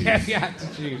had to choose. Yeah, if you had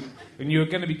to choose. And you were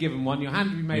going to be given one, your hand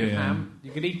would be made of ham,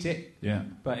 you could eat it,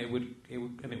 but it would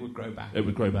grow back. It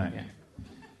would grow back. Yeah.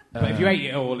 But if you ate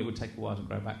it all, it would take a while to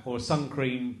grow back. Or sun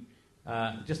cream,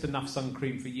 just enough sun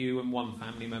cream for you and one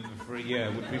family member for a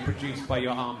year would be produced by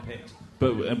your armpit.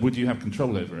 But would you have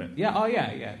control over it? Yeah,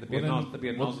 yeah. There'd be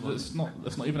a nozzle. That's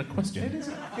not even a question.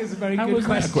 It's a very How good is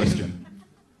question. that a question?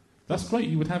 That's great.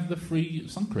 You would have the free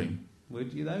sun cream.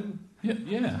 Would you though?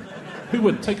 Yeah. Who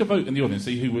would take a vote in the audience?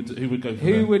 See who would go for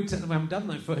Who would? We haven't done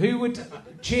that. Who would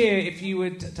cheer if you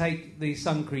would take the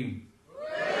sun cream?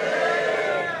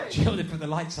 Cheer, they put the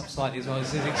lights up slightly as well.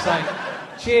 It's exciting.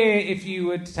 Cheer if you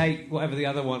would take whatever the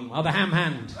other one. Oh, the ham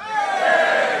hand.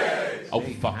 Oh,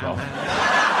 fuck off.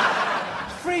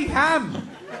 Free ham.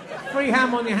 Free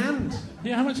ham on your hand.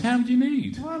 Yeah, how much ham do you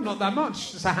need? Well, not that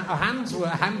much. Just a hand's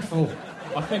worth, a handful.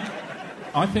 I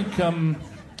think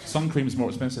sun cream's more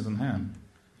expensive than ham.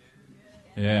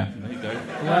 Yeah, there you go.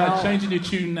 Well, changing your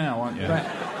tune now, aren't you? But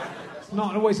it's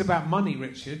not always about money,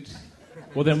 Richard.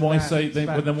 Well, then why say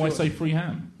free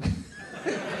ham?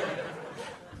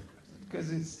 Because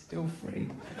it's still free.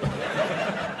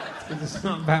 Because it's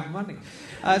not about money.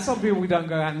 Some people don't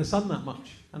go out in the sun that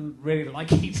much and really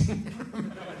like eating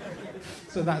ham.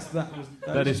 So that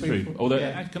is true. people. Although,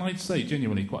 can I say,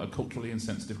 genuinely, quite a culturally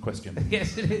insensitive question.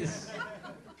 Yes, it is.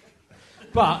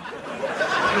 But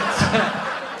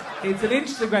it's an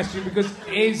interesting question because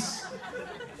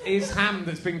is ham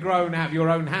that's been grown out of your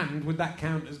own hand, would that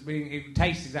count as being... It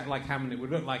tastes exactly like ham and it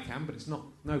would look like ham, but it's not...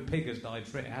 No pig has died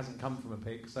for it. It hasn't come from a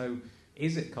pig, so...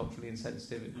 Is it culturally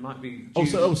insensitive? It might be...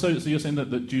 So you're saying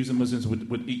that Jews and Muslims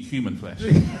would eat human flesh?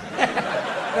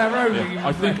 Their own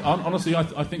human flesh. Honestly,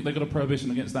 I think they've got a prohibition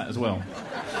against that as well.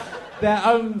 Their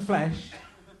own flesh?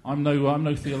 I'm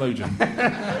no theologian.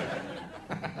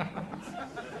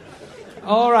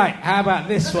 All right, how about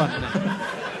this one?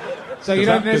 So you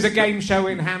know there's a game show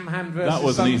in Ham Hand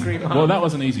versus Sun Cream Ham? Well, that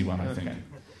was an easy one, I think.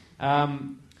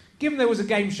 Given there was a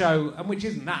game show, and which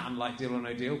isn't that unlike Deal or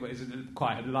No Deal, but is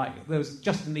quite alike. There was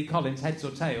Justin Lee Collins, Heads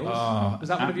or Tails. Was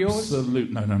that one of yours?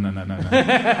 Absolute. No.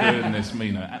 Goodness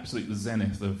me, no. Absolute the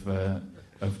zenith of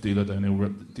Deal or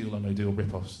No Deal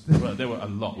rip-offs. There were a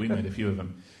lot. We made a few of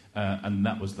them. And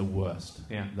that was the worst.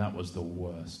 Yeah. That was the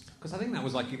worst. Because I think that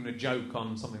was like even a joke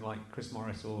on something like Chris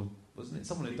Morris, or wasn't it?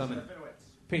 Someone had done it.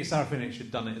 Peter Serafinowicz had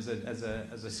done it as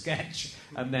a sketch,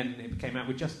 and then it came out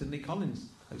with Justin Lee Collins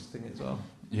hosting it as well.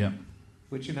 Yeah.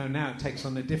 Which, you know, now it takes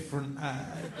on a different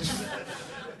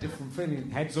feeling.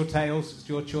 Heads or tails, it's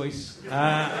your choice.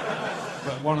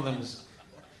 But one of them's...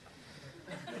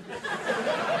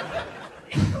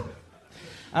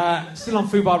 still on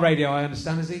Fubar Radio, I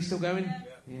understand. Is he still going?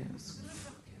 Yes.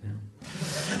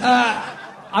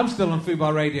 I'm still on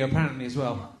Fubar Radio, apparently, as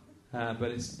well.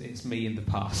 But it's me in the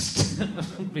past,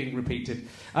 being repeated.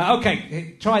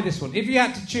 Okay, try this one. If you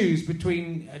had to choose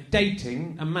between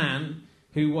dating a man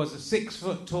who was a 6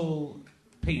 foot tall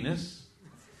penis...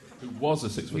 Who was a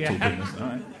 6 foot tall penis, all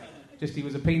right. Just he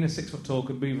was a penis, 6 foot tall,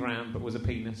 could move around, but was a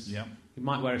penis. Yeah. He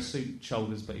might wear a suit,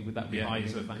 shoulders, but would that be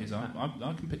hiding?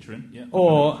 I can picture him, yeah.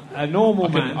 Or a normal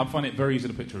man... I find it very easy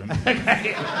to picture him.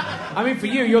 Okay. I mean, for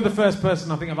you're the first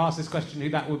person I think I've asked this question who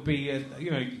that would be,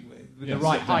 with the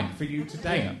right height for you to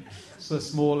date. Yeah. So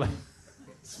smaller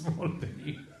than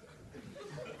you.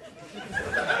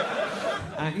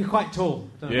 You're quite tall.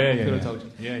 Don't know if I told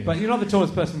you. Yeah. But you're not the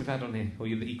tallest person we've had on here, or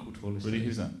you're the equal tallest. Really,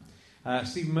 who's that?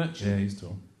 Stephen Merchant. Yeah, he's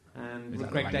tall. And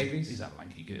Greg Davies. He's that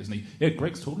lanky kid, isn't he? Yeah,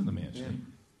 Greg's taller than me, actually. Yeah.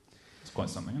 It's quite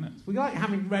something, isn't it? We like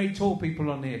having very tall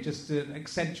people on here just to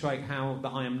accentuate how that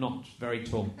I am not very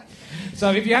tall.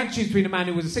 So if you had to choose between a man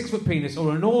who was a 6 foot penis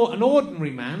or an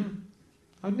ordinary man,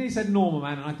 I nearly said normal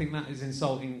man, and I think that is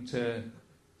insulting to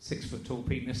 6 foot tall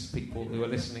penis people who are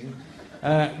listening.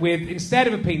 Instead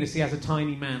of a penis, he has a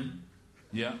tiny man.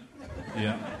 Yeah.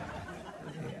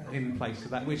 In place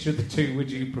of that, which of the two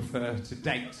would you prefer to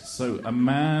date? So a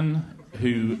man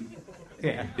who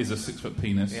is a 6 foot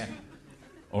penis,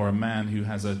 or a man who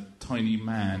has a tiny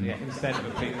man instead of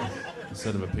a penis.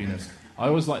 Instead of a penis. I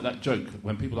always like that joke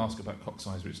when people ask about cock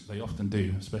size, which they often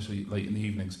do, especially late in the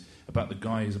evenings, about the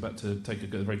guy who's about to take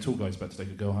the very tall guy who's about to take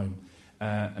a girl home,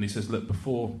 and he says, "Look,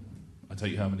 before I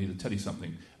take you home, I need to tell you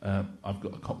something. I've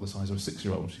got a cock the size of a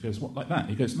 6-year-old." She goes, "What, like that?"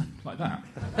 He goes, "No, like that."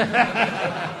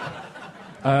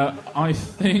 I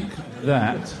think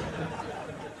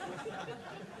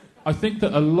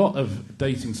that a lot of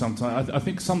dating sometimes... I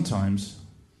think sometimes...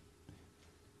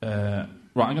 right,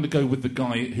 I'm going to go with the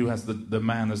guy who has the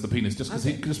man as the penis, just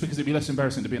because it'd be less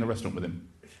embarrassing to be in a restaurant with him.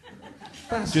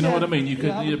 Do you know what I mean? You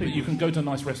can go to a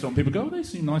nice restaurant, people go, "Oh, they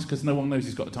seem nice," because no one knows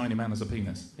he's got a tiny man as a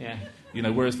penis. Yeah. You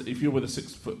know, whereas if you're with a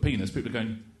 6 foot penis, people are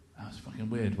going, "Oh, it's fucking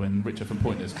weird," when Richard from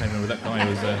Pointers came in with that guy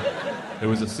who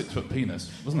was a 6 foot penis,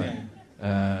 wasn't it?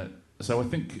 So I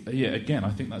think, again, I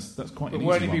think that's quite an easy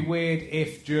one. Won't it be weird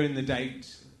if during the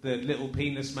date the little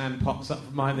penis man pops up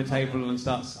from behind the table and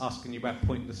starts asking you about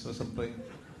Pointless or something?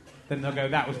 Then they'll go,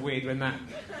 "That was weird when that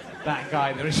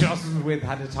guy that Richard Osman was with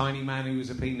had a tiny man who was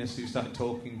a penis who started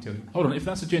talking to him." Hold on, if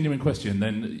that's a genuine question,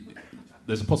 then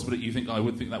there's a possibility you think I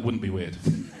would think that wouldn't be weird.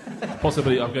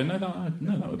 Possibly I'll go, no,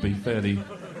 that would be fairly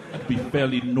That'd be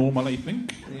fairly normal, I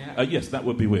think. Yeah. Yes, that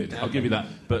would be weird. Okay. I'll give you that.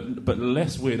 But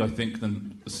less weird, I think,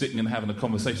 than sitting and having a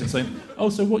conversation saying, "Oh,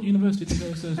 so what university did you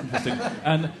go to?" That's interesting.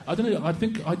 And I don't know. I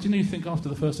genuinely think after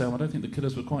the first album, I don't think the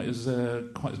Killers were quite as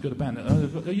good a band.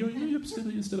 You're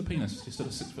still a penis. You're still a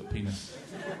 6-foot penis.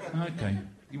 Okay.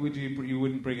 You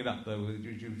wouldn't bring it up though.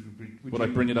 Would I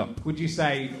bring it up? Would you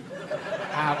say?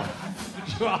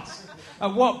 Would you ask?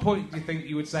 At what point do you think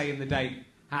you would say in the date,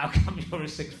 "How come you're a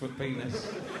 6-foot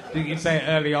penis"? Do you say it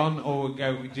early on, or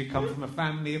would you come from a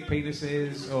family of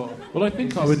penises, or? Well, I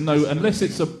think I would know unless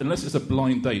it's a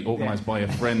blind date organised by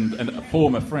a friend and a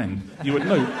former friend. You would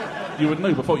know. You would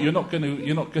know before. You're not going to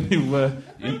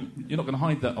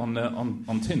hide that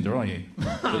on Tinder, are you?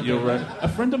 But a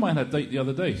friend of mine had a date the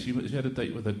other day. She had a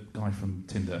date with a guy from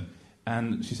Tinder,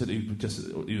 and she said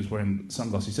he was wearing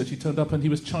sunglasses. She said she turned up and he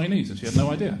was Chinese, and she had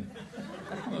no idea.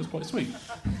 That was quite sweet.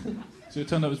 So it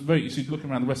turned out she's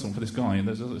looking around the restaurant for this guy, and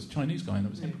there's this Chinese guy, and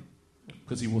it was him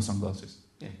because he wore sunglasses.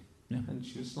 Yeah. And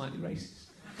she was slightly racist.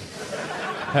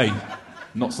 Hey,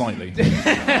 not slightly.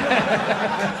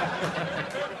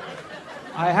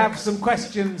 I have some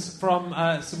questions from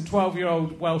some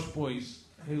 12-year-old Welsh boys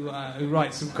who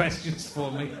write some questions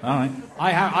for me. All right.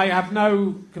 I have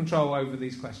no control over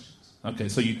these questions. Okay,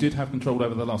 so you did have control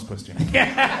over the last question.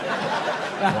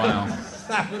 Wow.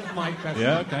 That was my question.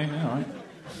 Yeah. Okay. Yeah, all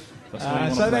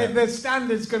right. The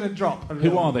standard's going to drop.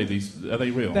 Who are they? Are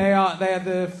they real? They're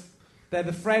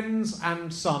the friends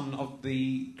and son of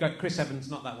the Chris Evans,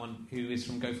 not that one, who is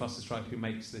from Go Faster Stripe, who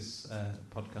makes this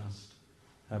podcast.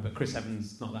 But Chris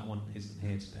Evans, not that one, isn't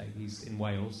here today. He's in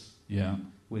Wales. Yeah.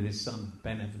 With his son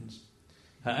Ben Evans.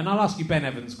 And I'll ask you Ben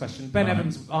Evans' question. Ben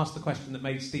Evans asked the question that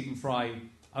made Stephen Fry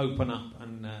open up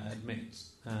and admit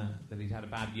that he'd had a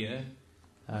bad year.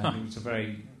 It was a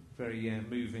very, very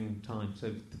moving time.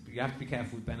 So you have to be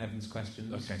careful with Ben Evans'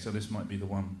 questions. Okay, so this might be the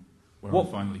one where I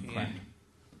finally crack.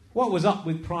 What was up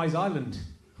with Prize Island?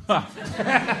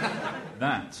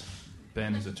 That,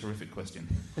 Ben, is a terrific question.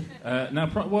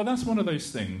 That's one of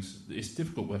those things. It's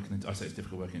difficult working. I say it's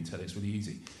difficult working in telly. It's really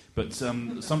easy, but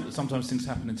sometimes things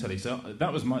happen in telly. So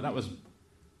that was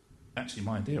actually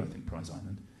my idea. I think Prize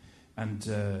Island, and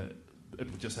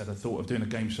people just had a thought of doing a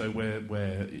game show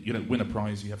where you don't win a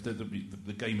prize. You have to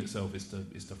the game itself is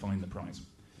to find the prize.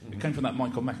 Mm-hmm. It came from that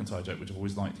Michael McIntyre joke, which I've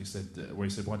always liked. He said, where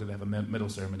he said, "Why do they have a medal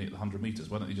ceremony at the 100 metres?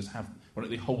 Why don't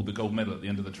they hold the gold medal at the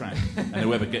end of the track, and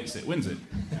whoever gets it wins it?"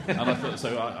 And I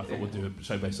thought we'll do a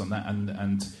show based on that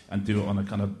and do it on a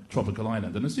kind of tropical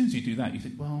island. And as soon as you do that, you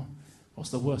think, well, what's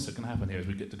the worst that can happen here is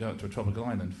we get to go out to a tropical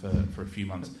island for a few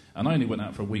months. And I only went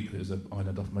out for a week. It was an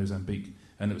island off Mozambique,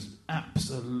 and it was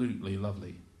absolutely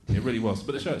lovely. It really was.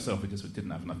 But the show itself, it didn't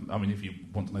have enough. I mean, if you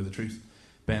want to know the truth,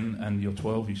 Ben, and you're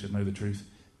 12, you should know the truth.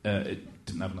 It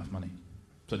didn't have enough money,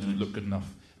 so it didn't look good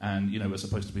enough. And it was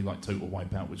supposed to be like Total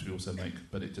Wipeout, which we also make,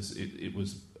 but it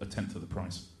was a tenth of the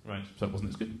price. Right. So it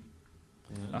wasn't as good.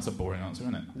 Yeah. That's a boring answer,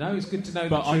 isn't it? No, it's good to know.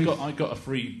 But I got a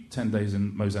free 10 days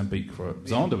in Mozambique for it.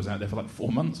 Xander was out there for like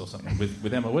 4 months or something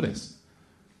with Emma Willis.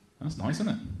 That's nice, isn't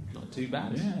it? Not too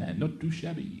bad. Yeah, not too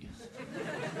shabby.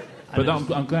 But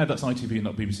I'm glad that's ITV and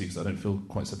not BBC, because I don't feel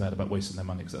quite so bad about wasting their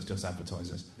money, because that's just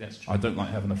advertisers. That's true. I don't like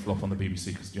having a flop on the BBC,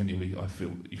 because genuinely I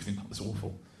feel you think that's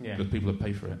awful. Yeah. Because people have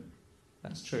paid for it.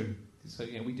 That's true. So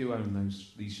we do own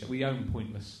these shows. We own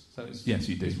Pointless. So yes,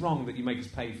 you do. It's wrong that you make us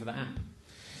pay for the app.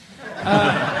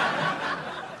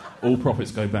 All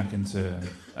profits go back into...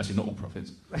 Actually, not all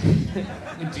profits.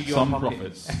 Into your Some pocket.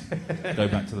 profits go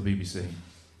back to the BBC.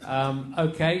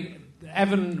 Okay.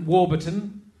 Evan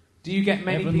Warburton. Do you get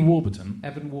many Evan people... Warburton?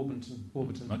 Evan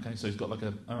Warburton. Okay, so he's got like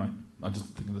a... All right. I'm just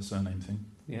thinking of the surname thing.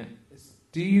 Yeah.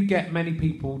 Do you get many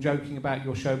people joking about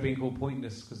your show being called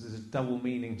Pointless because there's a double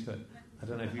meaning to it? I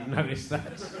don't know if you've noticed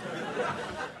that.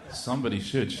 Somebody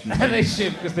should, shouldn't they? They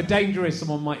should, because the danger is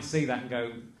someone might see that and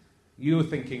go, you're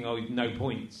thinking, oh, no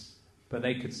points. But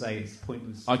they could say it's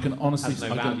pointless. I can honestly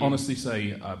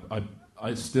say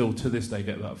I still, to this day,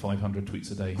 get about 500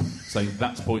 tweets a day saying,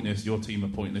 that's pointless, your team are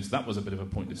pointless, that was a bit of a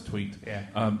pointless tweet.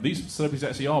 Yeah. These celebrities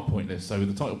actually are pointless, so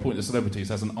the title Pointless Celebrities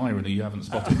has an irony you haven't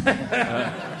spotted.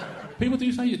 People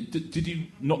do say, did you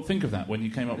not think of that when you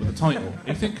came up with the title?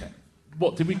 You think,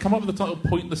 what, did we come up with the title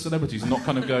Pointless Celebrities and not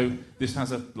kind of go, this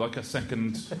has a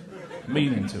second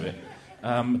meaning to it?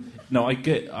 No, I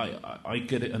get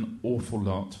it an awful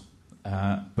lot.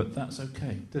 But that's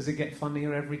okay. Does it get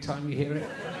funnier every time you hear it?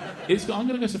 I'm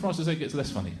going to go so far as to say it gets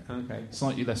less funny. Okay.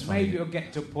 Slightly less funny. Maybe it'll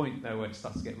get to a point, though, where it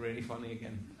starts to get really funny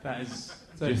again. That is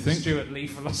the Stuart Lee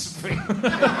philosophy.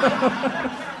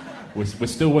 We're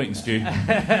still waiting, Stu.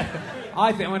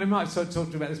 I think, I might have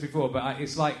talked about this before, but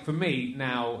it's like, for me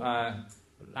now,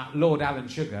 Lord Alan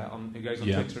Sugar, who goes on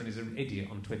Yeah. Twitter and is an idiot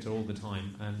on Twitter all the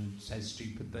time and says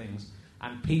stupid things,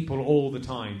 and people all the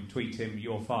time tweet him,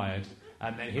 "You're fired,"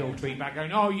 and then he'll tweet back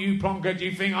going, "Oh, you plonker, do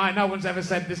you think no one's ever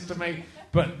said this to me?"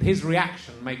 But his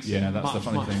reaction makes it that's much, the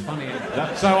funny much thing.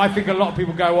 funnier. So I think a lot of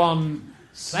people go on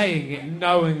saying it,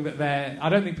 knowing that they're... I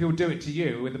don't think people do it to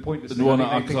you with the point of... No,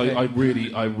 I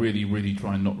really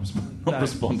try and not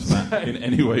respond to that in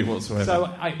any way whatsoever.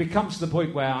 So it becomes to the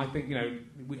point where I think,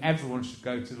 everyone should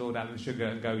go to Lord Alan Sugar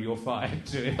and go, "You're fired,"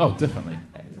 to him. Oh, definitely.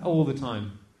 All the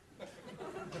time.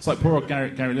 It's like poor old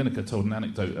Gary Lineker told an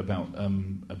anecdote about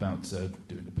doing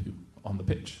a poo on the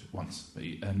pitch once.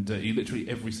 He literally,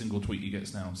 every single tweet he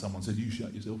gets now, someone says, "You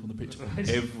shut yourself on the pitch." Right.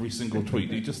 Every single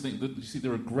tweet. You just think that you see the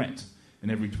regret in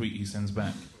every tweet he sends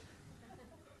back.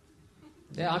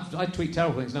 Yeah, I tweet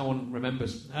terrible things no one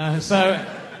remembers. And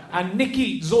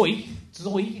Nikki Zoy,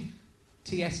 Tsoi,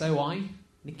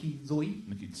 Nikki Zoy.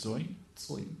 Nikki Tsoi.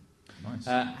 Nice.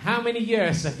 How many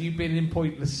years have you been in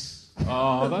Pointless?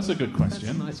 Oh, that's a good question.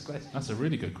 That's a nice question. That's a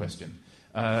really good question.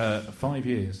 5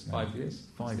 years. 5 years.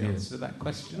 5 The years. answer to that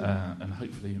question. And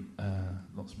hopefully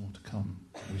lots more to come.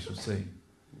 We shall see.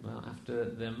 Well, after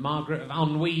the Margaret of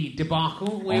Ennui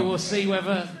debacle, we will see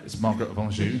whether... It's Margaret of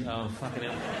Anjou. Oh, fucking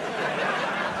hell.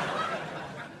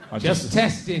 Just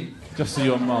testing. Just see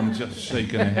your mum just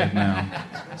shaking her head now.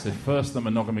 Said first the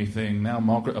monogamy thing, now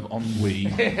Margaret of Ennui.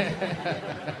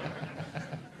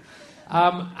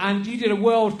 And you did a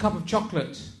World Cup of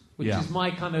Chocolate, which Yeah. is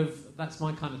that's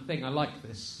my kind of thing. I like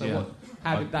this. So Yeah.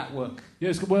 how did that work?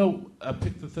 Yeah, I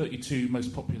picked the 32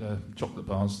 most popular chocolate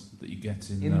bars that you get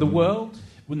in the world?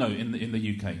 Well, no, in the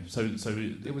UK. So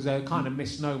It was a kind of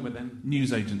misnomer then.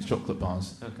 newsagents chocolate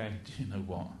bars. Okay. Do you know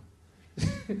what?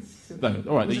 No,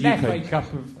 all right. It was The an UK FA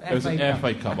Cup of... It was an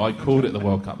FA Cup. I called it the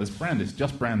World Cup. It's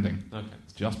just branding. Okay.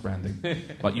 It's just branding.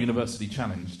 Like University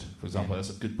Challenged, for example.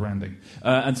 That's a good branding.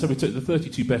 And so we took the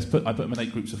 32 best. I put them in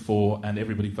 8 groups of 4, and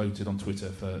everybody voted on Twitter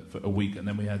for a week. And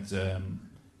then we had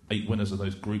 8 winners of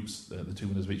those groups, the 2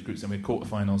 winners of each group. Then we had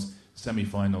quarterfinals,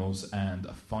 semi-finals, and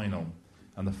a final.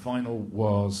 And the final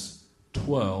was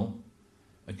Twirl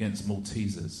against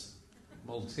Maltesers.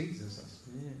 Maltesers.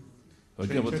 Yeah.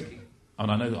 Okay, Tricky.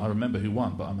 and I remember who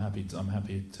won, but I'm happy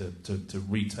to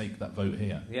retake that vote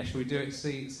here. Yeah, shall we do it?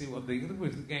 See what we're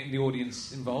getting the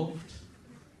audience involved.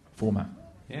 Format.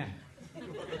 Yeah.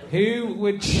 Who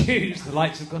would choose? The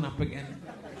lights have gone up again.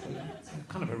 It's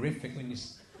kind of horrific when you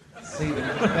see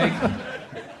them.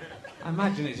 I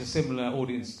imagine it's a similar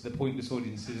audience to the Pointless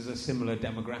audience. It's a similar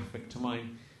demographic to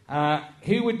mine.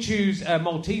 Who would choose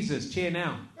Maltesers? Cheer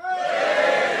now.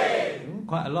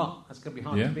 Quite a lot. That's going to be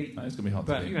hard to beat. That is going to be hard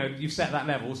to beat. But, you've set that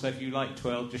level, so if you like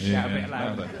Twirl, just shout a bit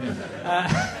louder.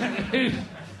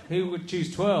 Who would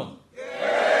choose Twirl?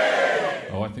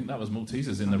 Oh, I think that was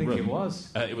Maltesers in the room. I think it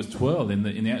was. It was Twirl in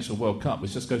the actual World Cup,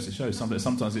 which just goes to show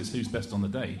sometimes it's who's best on the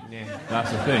day. Yeah.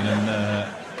 That's the thing.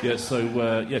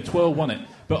 And Twirl won it.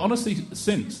 But honestly,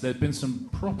 since there'd been some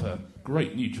proper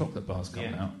great new chocolate bars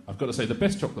coming out, I've got to say the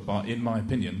best chocolate bar, in my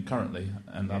opinion, currently,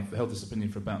 and I've held this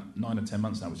opinion for about 9 or 10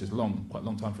 months now, which is quite a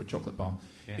long time for a chocolate bar,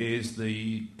 is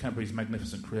the Cadbury's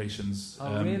Magnificent Creations.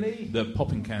 Oh, really? The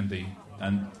popping candy.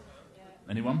 And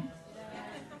anyone?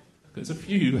 There's a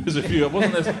few. I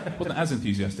wasn't as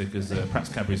enthusiastic as perhaps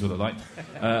Cadbury's would have liked,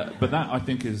 but that I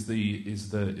think is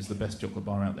the best chocolate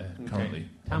bar out there currently.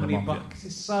 How many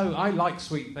bucks? I like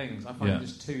sweet things. I find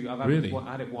just too. I've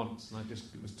had it once, and it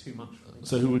was too much for me.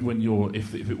 So who would win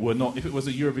if it was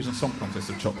a Eurovision Song Contest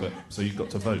of chocolate? So you've got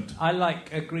to vote. I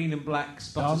like a green and black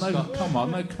butterscotch. Oh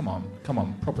no! Come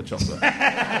on! Proper chocolate.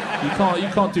 You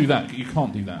can't do that. You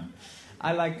can't do that.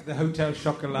 I like the Hotel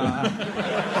Chocolat.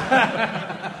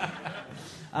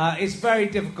 It's very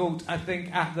difficult, I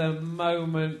think, at the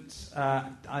moment.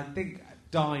 I think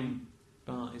Dime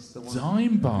Bar is the one.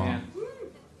 Dime Bar? Yeah.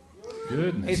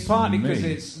 Goodness. It's partly me.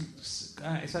 because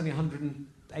it's only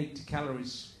 180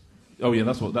 calories. Oh yeah,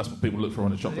 that's what people look for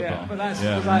on a chocolate bar. But that's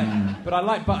but I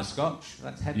like butterscotch.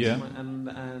 That's hence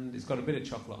and it's got a bit of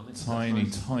chocolate on it. Tiny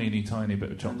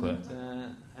bit of chocolate.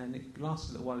 And it lasts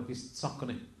a little while if you suck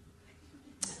on it.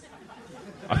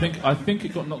 I think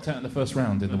it got knocked out in the first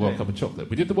round in the World Cup of Chocolate.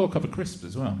 We did the World Cup of Crisps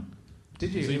as well.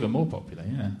 Did you? It was even more popular,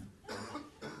 yeah.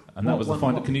 And that was the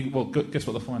final. Can you guess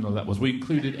what the final of that was? We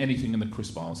included anything in the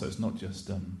crisp bar, so it's not just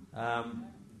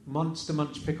Monster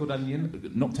Munch pickled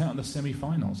onion. Knocked out in the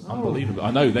semi-finals. Unbelievable.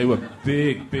 I know they were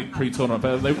big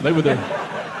pre-tournament. They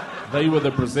were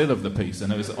the Brazil of the piece,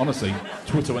 and it was honestly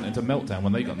Twitter went into meltdown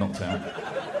when they got knocked out.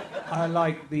 I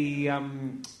like the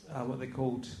what are they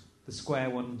called, the square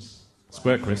ones.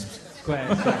 Square crisps.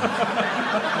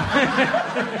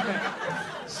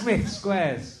 Smith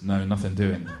Squares. No, nothing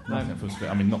doing. Nothing from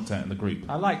Smith. I mean, knocked out in the group.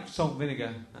 I like salt and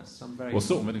vinegar. That's some very. Well,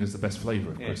 salt and vinegar is the best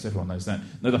flavour, of course. Everyone knows that.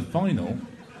 No, the final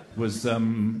was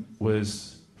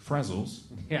Frazzles.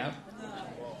 Yeah.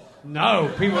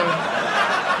 No, people.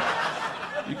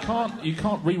 You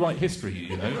can't rewrite history,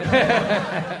 you know.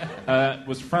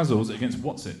 Was Frazzles against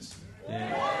Wotsits.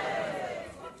 Yeah.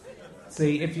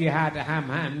 See, if you had a ham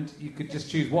hand, you could just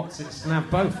choose Wotsits and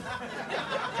have both.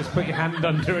 Just put your hand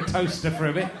under a toaster for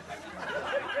a bit.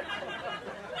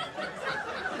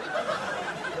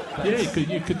 Yeah,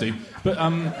 you could do. But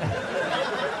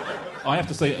I have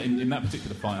to say, in that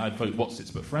particular fight, I'd vote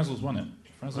Wotsits, but Frazzles won it.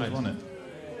 Frazzles won it.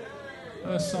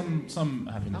 Some happiness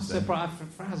I'm there. surprised for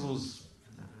Frazzles.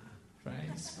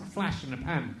 It's a flash in the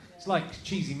pan. It's like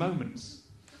cheesy moments.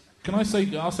 I'll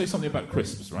say something about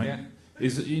crisps, right? Yeah.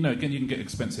 Again, you can get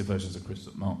expensive versions of crisps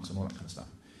at Marks and all that kind of stuff.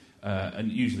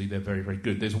 And usually they're very, very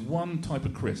good. There's one type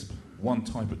of crisp,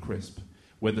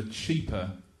 where the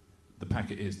cheaper the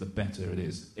packet is, the better it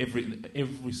is.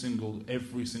 Every single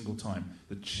time.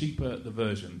 The cheaper the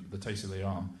version, the tastier they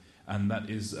are. And that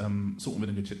is salt and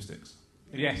vinegar chipsticks.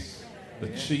 Yes. The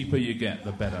cheaper you get,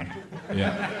 the better.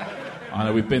 Yeah. I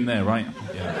know, we've been there, right?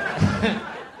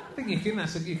 Yeah. I think you could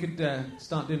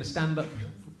start doing a stand-up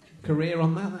career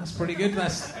on that. That's pretty good.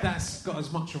 That's got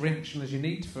as much a reaction as you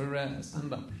need for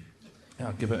stand-up. Yeah,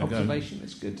 I'll give it a observation. go.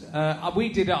 It's good. We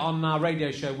did it on our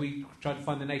radio show. We tried to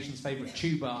find the nation's favourite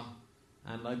chew bar,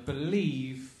 and I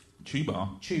believe chew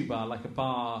bar, like a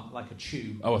bar, like a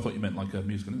chew. Oh, I thought you meant like a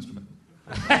musical instrument.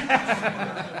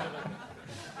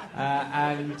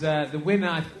 And the winner,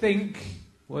 I think,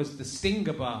 was the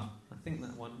Stinger bar. I think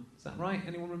that one. Is that right?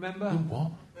 Anyone remember?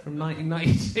 What? From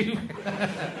 1992.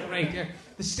 Radio.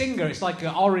 The Stinger. It's like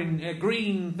a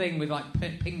green thing with like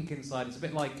pink inside. It's a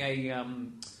bit like a.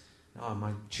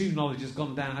 My chew knowledge has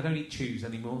gone down. I don't eat chews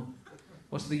anymore.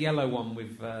 What's the yellow one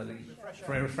with the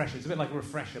refresher? It's a bit like a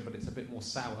refresher, but it's a bit more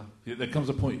sour. Yeah, there comes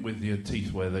a point with your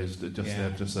teeth where they're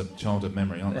just a childhood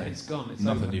memory, aren't they? It's gone. It's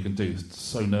nothing over. you can do. It's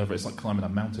so nervous. It's like climbing a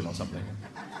mountain or something.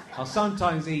 I'll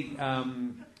sometimes eat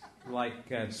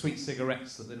sweet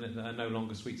cigarettes that are no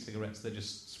longer sweet cigarettes. They're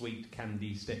just sweet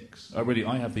candy sticks. Oh, really?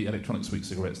 I have the electronic sweet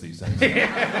cigarettes these days.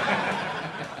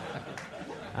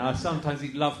 I sometimes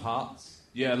eat Love Hearts.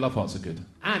 Yeah, Love Hearts are good.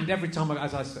 And every time,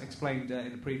 as I explained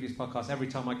in the previous podcast, every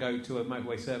time I go to a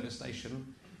motorway service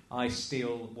station, I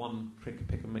steal one pick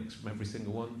and mix from every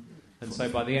single one. And so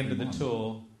by the end of the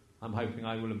tour, I'm hoping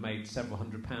I will have made several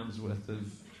 £100 worth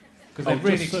of... Because they're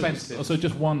really expensive. So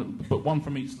just one, but one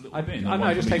from each little bin? I know,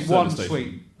 I just take one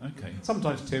sweet. Okay.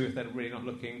 Sometimes two if they're really not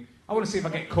looking. I want to see if I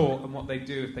get caught and what they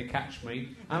do if they catch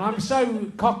me. And I'm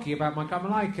so cocky about I'm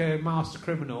like a master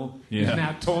criminal who's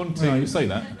now taunting... Well, you say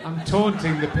that. I'm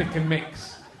taunting the pick and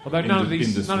mix. Although none of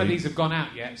these have gone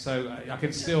out yet, so I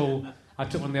can still... I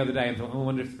took one the other day and thought, I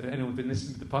wonder if anyone's been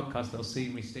listening to the podcast, they'll see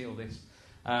me steal this.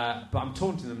 But I'm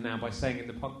taunting them now by saying in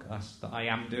the podcast that I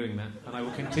am doing that, and I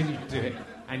will continue to do it,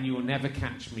 and you will never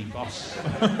catch me, boss.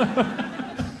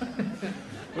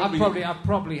 I've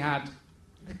probably had...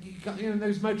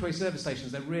 those motorway service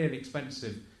stations, they're really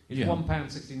expensive. It's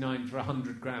 £1.69 for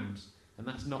 100 grams, and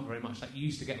that's not very much. Like, you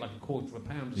used to get like a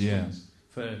 £1/4 of sweets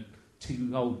for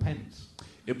 2 old pence.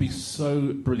 It'd be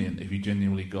so brilliant if you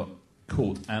genuinely got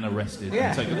caught and arrested.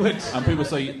 Yeah, and it would. And people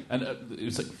say, and it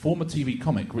was like former TV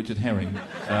comic Richard Herring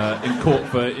in court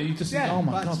for. You just think, oh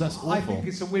my god, that's awful. I think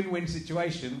it's a win-win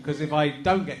situation because if I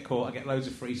don't get caught, I get loads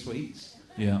of free sweets.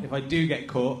 Yeah. If I do get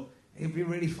caught, it'd be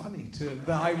really funny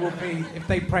but I will be if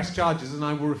they press charges and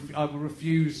I will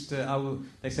refuse to.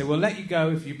 They say we'll let you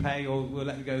go if you pay, or we'll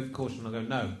let you go with caution. I'll go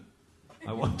no.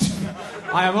 I want to.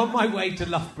 I am on my way to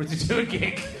Loughborough to do a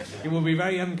gig. It will be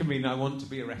very inconvenient. I want to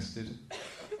be arrested.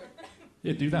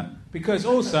 Yeah, do that. Because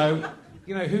also,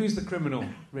 who's the criminal,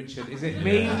 Richard? Is it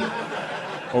me?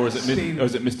 Or is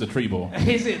it Mr. Trebor?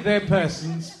 Is it their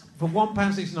persons for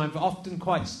 £1.69 for often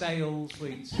quite stale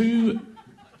sweets? Who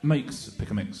makes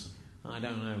Pick a Mix? I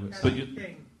don't know.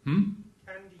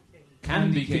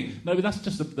 Candy King. No, but that's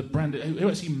just the brand. Who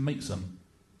actually makes them?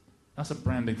 That's a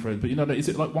branding for it. But is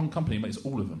it like one company makes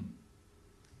all of them?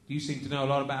 You seem to know a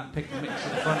lot about Pick and Mix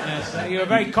at the front there. So you were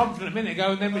very confident a minute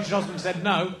ago, and then Richard Osman said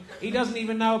no. He doesn't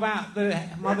even know about the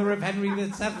mother of Henry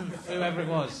VII, whoever it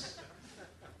was.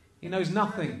 He knows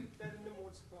nothing.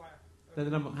 They're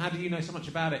the number. How do you know so much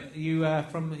about it? Have you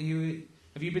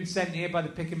been sent here by the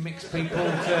Pick and Mix people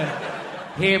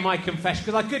to hear my confession?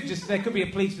 Because there could be a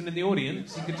policeman in the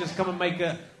audience. He could just come and make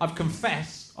I've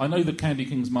confessed. I know that Candy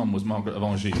King's mum was Margaret of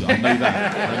Anjou. I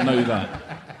know that.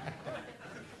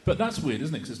 But that's weird,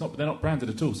 isn't it? Because they're not branded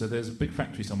at all. So there's a big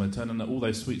factory somewhere turning all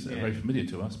those sweets that are very familiar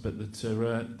to us, but that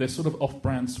they're sort of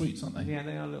off-brand sweets, aren't they? Yeah,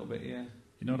 they are a little bit. Yeah.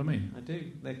 You know what I mean? I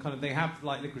do. They have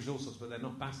like licorice all sorts, but they're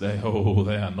not Bassett. They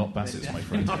are not Bassett's, my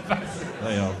friend.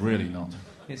 They are really not.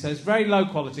 Yeah, so it's very low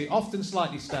quality, often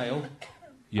slightly stale.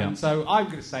 Yeah. And so I'm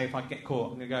going to say, if I get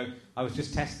caught, I'm going to go, I was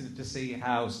just testing it to see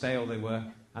how stale they were,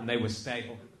 and they were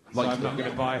stale. So I'm not going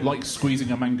to buy... Like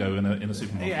squeezing a mango in a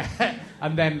supermarket. Yeah.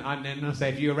 and then I say,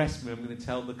 if you arrest me, I'm going to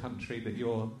tell the country that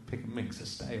your pick and mix are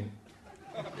stale.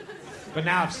 But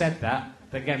now I've said that,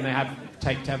 again, they have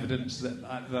taped evidence that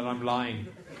I'm lying.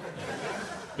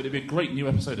 But it'd be a great new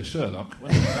episode of Sherlock.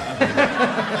 When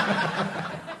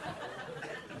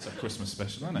That's a Christmas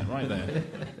special, isn't it? Right there.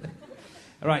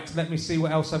 All right, so let me see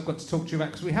what else I've got to talk to you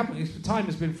about, because time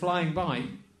has been flying by.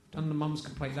 Done the mum's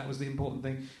complaint, that was the important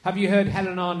thing. Have you heard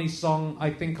Helen Arney's song, I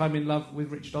Think I'm in Love with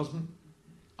Richard Osman?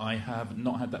 I have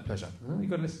not had that pleasure. Oh, you've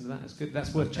got to listen to that, that's good.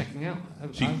 That's worth checking out.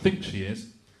 She thinks she is.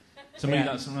 To me,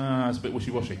 that's a bit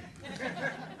wishy-washy.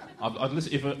 I'd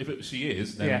listen if she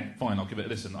is, then fine, I'll give it a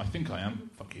listen. I think I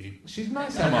am. Fuck you. She's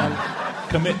nice. Come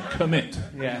on, commit.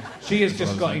 Yeah, she has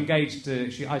just got engaged.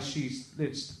 She's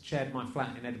shared my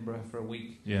flat in Edinburgh for a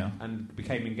week. Yeah, and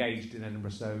became engaged in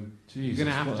Edinburgh. So Jesus, you're going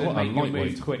to have to make your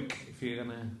move quick if you're going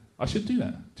to. I should do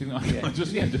that. Do you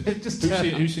think just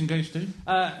who's she engaged to?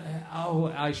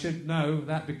 I should know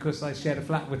that because I shared a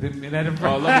flat with him in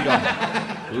Edinburgh. Oh, lovely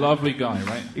guy. Lovely guy,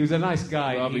 right? He was a nice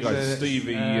guy. Lovely guy.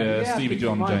 Stevie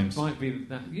John James. Might be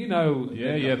that. You know.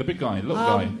 Yeah, the big guy, little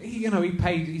guy. He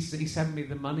paid. He sent me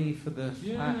the money for the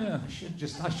flat. Yeah. I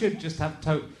should just have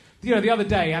the other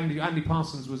day, Andy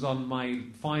Parsons was on my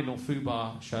final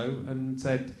Fubar show and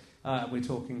said, we're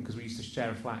talking because we used to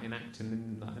share a flat in Acton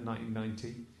in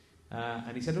 1990.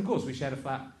 And he said, of course, we shared a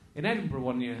flat in Edinburgh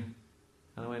one year.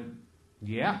 And I went,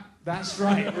 yeah, that's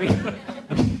right. We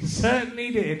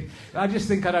certainly did. I just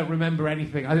think I don't remember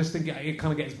anything. I just think it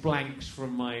kind of gets blanks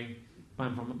from my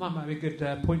mind. It might be a good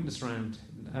pointless round.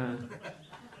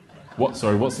 What?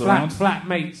 Sorry, what's the round? Flat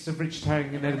mates of Richard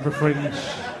Herring in Edinburgh Fringe.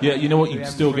 Yeah, you know what? You'd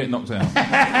still get knocked out.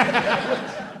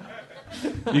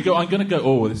 You go, I'm going to go,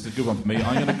 oh, this is a good one for me.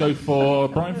 I'm going to go for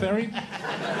Brian Ferry.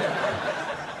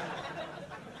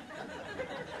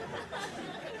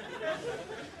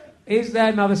 Is there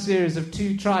another series of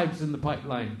 2 Tribes in the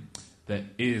pipeline? There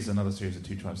is another series of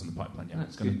 2 Tribes in the pipeline, yeah.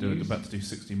 That's about to do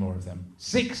 60 more of them.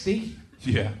 60?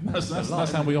 Yeah,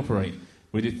 that's how we operate.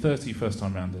 We did 30 first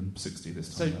time round and 60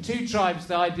 this time. So 2 Tribes,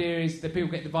 the idea is that people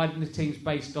get divided into teams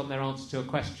based on their answer to a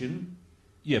question.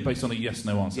 Yeah, based on a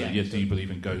yes/no answer. Yeah, do you believe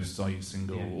in ghosts? Are you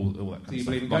single? Yeah. All that kind of stuff. Do you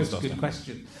believe in ghosts? Good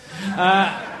question.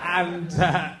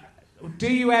 Do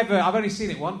you ever... I've only seen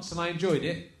it once and I enjoyed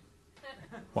it.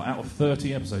 What, out of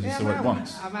 30 episodes you saw it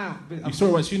once? I'm out. You saw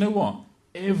it once. You know what?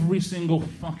 Every single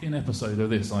fucking episode of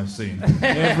this I've seen.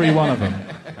 Every one of them.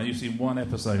 And you've seen one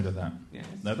episode of that. Yeah,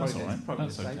 no, that's all right.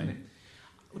 That's okay. Isn't it?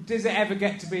 Does it ever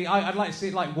get to be... I'd like to see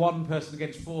it like 1 person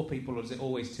against 4 people, or is it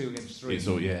always 2 against 3? It's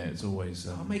always...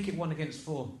 I'll make it 1 against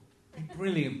 4.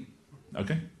 Brilliant.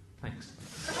 Okay. Thanks.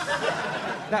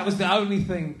 That was the only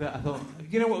thing that I thought...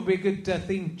 You know what would be a good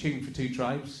theme tune for 2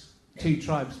 Tribes? 2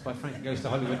 Tribes by Frankie Goes to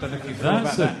Hollywood. Don't know if you've thought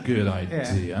about that. That's a good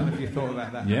idea. Yeah, don't know if you thought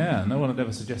about that. Yeah, no one had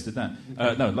ever suggested that.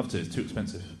 No, I'd love to. It's too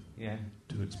expensive. Yeah.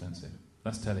 Too expensive.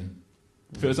 That's telly.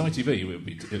 If it was ITV, it would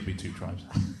be 2 Tribes.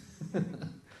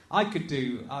 I'll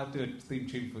do a theme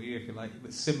tune for you if you like,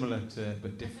 that's similar to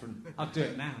but different. I'll do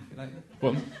it now if you like.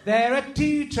 What? There are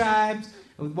 2 tribes,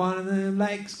 one of them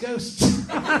likes ghosts.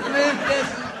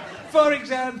 For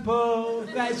example,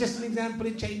 that's just an example,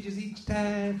 it changes each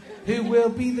time. Who will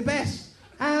be the best?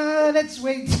 Let's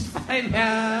wait to find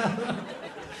out.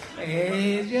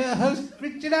 Here's your host,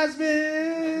 Richard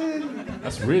Osman.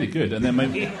 That's really good. And then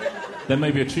maybe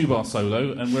a tuba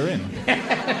solo and we're in.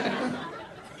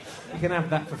 You can have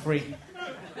that for free.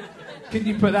 Can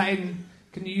you put that in?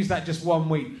 Can you use that just 1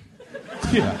 week?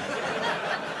 Yeah.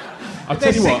 I'll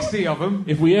tell There's you what, 60 of them.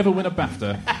 If we ever win a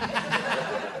BAFTA,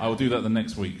 I will do that the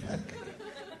next week.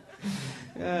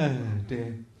 Oh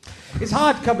dear. It's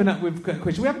hard coming up with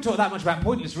questions. We haven't talked that much about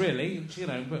Pointless, really,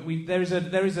 but there is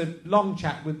a long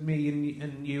chat with me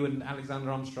and you and Alexander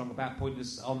Armstrong about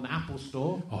Pointless on the Apple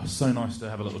Store. Oh, it's so nice to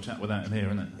have a little chat with that in here,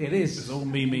 isn't it? It is. It's all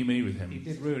me with him. He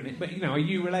did ruin it. But, are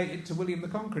you related to William the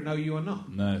Conqueror? No, you are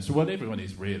not. No. So what everyone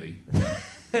is, really. Do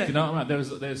you know what I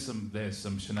mean? There's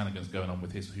some shenanigans going on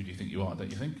with his Who Do You Think You Are,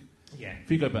 don't you think? Yeah.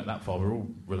 If you go back that far, we're all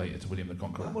related to William the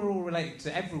Conqueror. Well, we're all related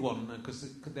to everyone because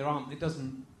it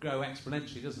doesn't grow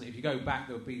exponentially, doesn't it? If you go back,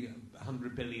 there would be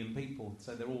 100 billion people,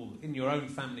 so they're all in your own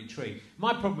family tree.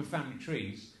 My problem with family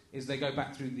trees is they go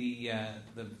back through the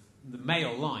the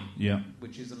male line, Yeah.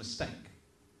 which is a mistake.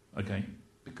 Okay.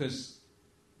 Because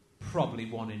probably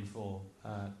 1 in 4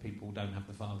 people don't have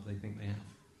the father they think they have.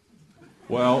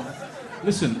 Well,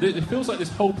 listen, it feels like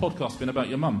this whole podcast's been about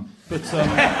your mum. But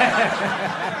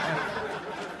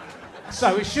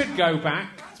so it should go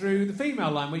back through the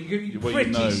female line, where you're well,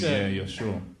 pretty you know, certain. yeah, you're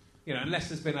sure. You know, unless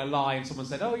there's been a lie and someone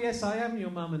said, "Oh yes, I am your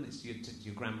mum," and it's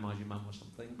your grandma's your mum or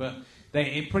something. But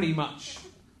it pretty much,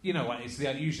 you know what? It's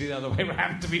usually the other way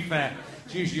around. To be fair,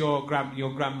 it's usually your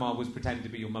grandma was pretending to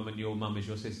be your mum, and your mum is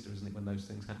your sister, isn't it? When those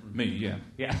things happen. Me, yeah.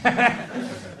 Yeah.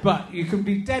 But you can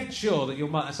be dead sure that your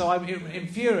mother. So it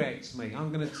infuriates me.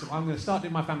 I'm gonna start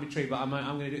doing my family tree, but I'm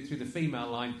gonna do it through the female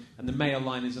line, and the male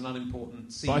line is an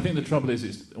unimportant scene. But I think the trouble is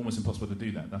it's almost impossible to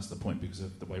do that. That's the point, because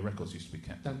of the way records used to be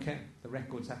kept. Don't care. The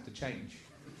records have to change.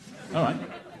 All right.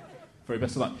 Very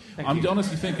best of luck. I'm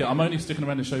honestly thinking I'm only sticking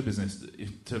around in show business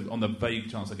on the vague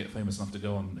chance I get famous enough to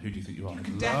go on Who Do You Think You Are?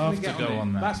 I'd love to go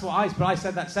on that. That's what I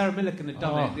said that Sarah Millican had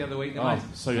done it the other week. And I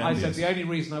said the only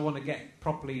reason I want to get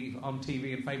properly on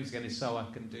TV and famous again is so I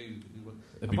can do.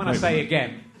 And when I say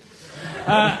again,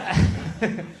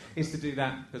 is to do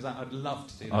that, because I'd love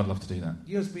to do that. I'd love to do that.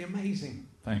 Yours would be amazing.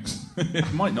 Thanks.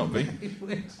 It might not be. It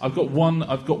would. I've got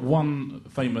one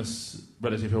famous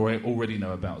relative who I already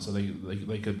know about, so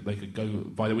they could go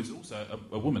via, which is also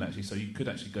a woman actually, so you could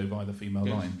actually go via the female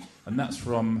line, and that's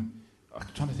from. I'm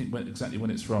trying to think exactly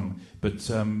when it's from, but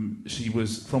she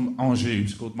was from Anjou.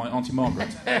 She's called my Auntie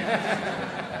Margaret.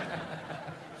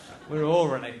 We're all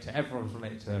related to her. Everyone's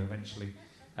related to her eventually.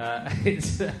 Yeah,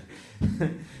 it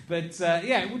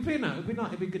would be nice.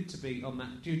 It'd be good to be on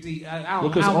that. Judy, Al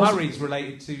Murray's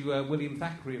related to William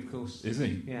Thackeray, of course. Is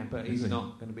he? Yeah, but he's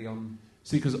not going to be on.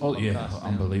 See, because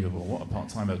unbelievable! What a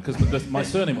part-timer! Because my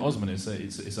surname Osman is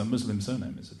it's a Muslim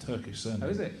surname. It's a Turkish surname. Oh,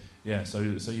 is it? Yeah. So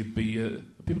you'd be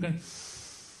people going.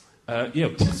 Yeah.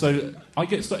 So I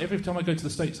get stopped every time I go to the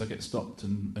States. I get stopped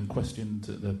and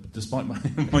questioned, despite my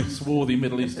swarthy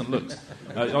Middle Eastern looks.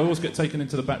 I always get taken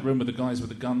into the back room with the guys with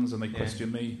the guns, and they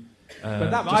question me.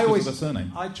 But just because of the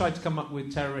surname. I tried to come up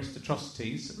with terrorist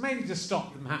atrocities, mainly to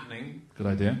stop them happening. Good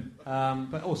idea.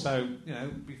 But also,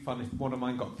 it'd be fun if one of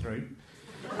mine got through.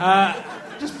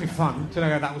 Just be fun to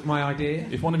know that was my idea.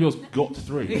 If one of yours got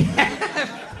through.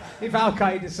 If Al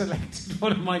Qaeda selected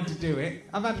one of mine to do it,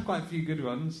 I've had quite a few good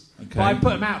ones. Okay. But I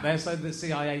put them out there so that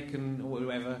CIA or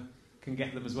whoever can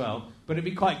get them as well. But it'd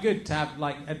be quite good to have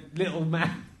like a little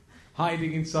man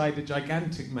hiding inside a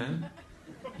gigantic man.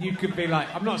 You could be like,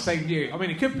 I'm not saying you. I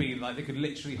mean, it could be like they could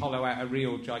literally hollow out a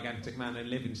real gigantic man and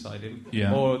live inside him.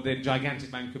 Yeah. Or the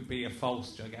gigantic man could be a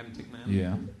false gigantic man.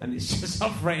 Yeah. And it's just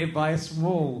operated by a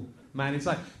small man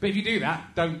inside. But if you do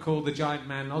that, don't call the giant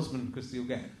man Osman, because you'll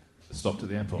get stopped at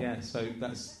the airport. Yeah, so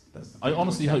that's I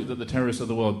honestly hope that the terrorists of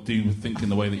the world do think in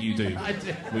the way that you do. I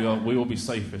do. We will be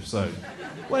safe if so.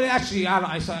 Well, actually,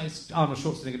 Arnold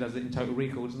Schwarzenegger does it in Total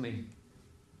Recall, doesn't he?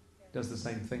 Does the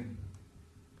same thing.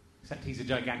 Except he's a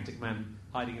gigantic man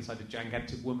hiding inside a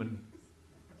gigantic woman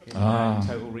in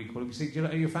Total Recall.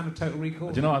 Are you a fan of Total Recall?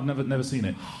 Do you know, I've never seen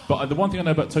it. But the one thing I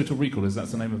know about Total Recall is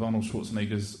that's the name of Arnold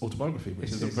Schwarzenegger's autobiography,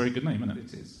 which is a very good name, isn't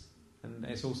it? It is. And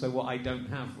it's also what I don't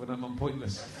have when I'm on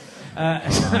Pointless. I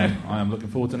am looking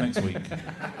forward to next week.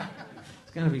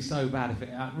 It's going to be so bad if it...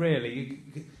 really,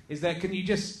 can you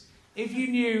just... If you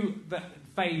knew that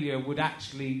failure would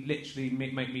actually literally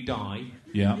make me die,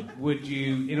 yeah, would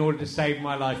you, in order to save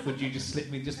my life, would you just slip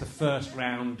me just the first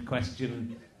round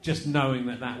question, just knowing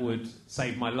that would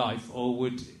save my life, or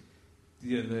would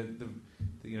your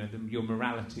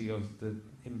morality of the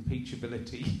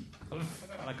impeachability?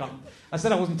 I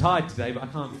said I wasn't tired today, but I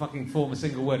can't fucking form a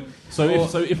single word. So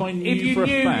if I knew for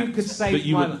a fact that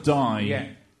you would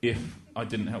die if I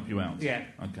didn't help you out, yeah,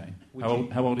 okay.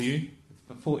 How old are you?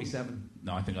 47.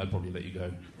 No, I think I'd probably let you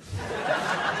go.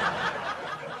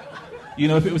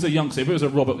 If it was a youngster, if it was a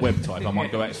Robert Webb type, I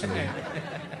might go, actually.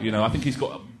 I think he's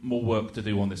got more work to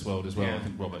do on this world as well. Yeah. I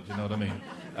think Robert. Do you know what I mean?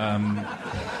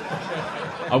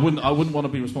 I wouldn't want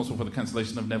to be responsible for the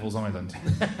cancellation of Neville's Island.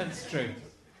 That's true.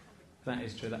 That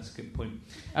is true. That's a good point.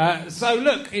 So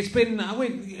look, it's been.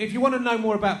 If you want to know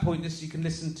more about Pointless, you can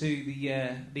listen to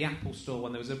the Apple Store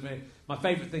one. There was my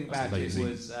favourite thing about it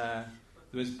was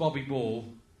there was Bobby Ball.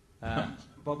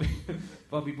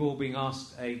 Bobby Ball being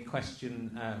asked a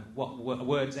question, what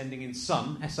words ending in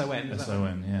son, S-O-N.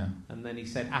 S-O-N, yeah. And then he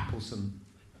said Appleson.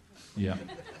 Yeah.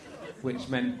 Which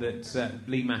meant that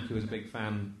Lee Mack, who was a big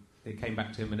fan, it came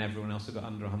back to him and everyone else had got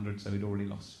under 100, so he'd already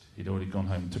lost. He'd already gone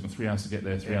home. It took him 3 hours to get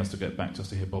there, 3 hours to get back, just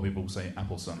to hear Bobby Ball say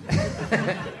Appleson.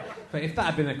 But if that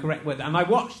had been a correct word... And I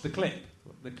watched the clip.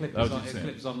 The clip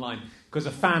was online. Because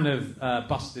a fan of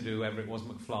Busted, whoever it was,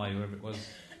 McFly, whoever it was...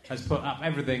 has put up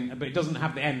everything, but it doesn't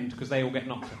have the end because they all get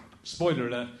knocked out. Spoiler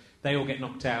alert, they all get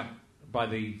knocked out by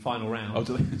the final round. Oh,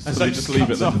 do they? So they just leave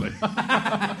it there, do they?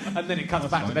 And then it cuts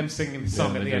back to them singing the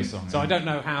song at the end. Song, so I don't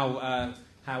know how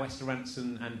Esther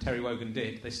Rantzen and Terry Wogan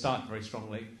did. They started very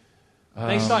strongly.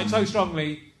 They started so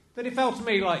strongly that it felt to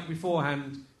me like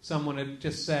beforehand someone had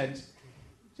just said,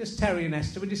 just Terry and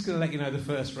Esther, we're just going to let you know the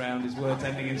first round is words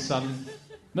ending in son.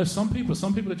 No, some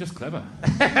people are just clever.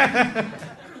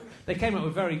 They came up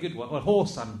with very good ones. Well,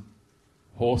 Horson.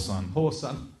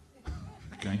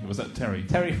 Okay, was that Terry?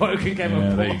 Terry Wogan came up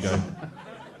with there you go.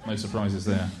 No surprises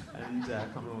there. And I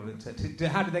can't remember what it said.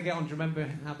 How did they get on? Do you remember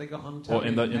how they got on? Or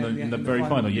in the very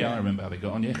final? Yeah, I remember how they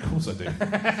got on. Yeah, of course I do.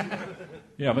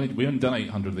 Yeah, we haven't done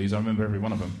 800 of these. I remember every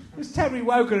one of them. It was Terry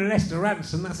Wogan and Esther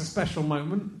Rantzen. That's a special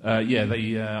moment. Yeah,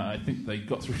 I think they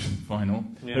got through to the final.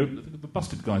 Yeah. The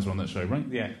Busted guys were on that show, right?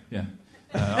 Yeah. Yeah.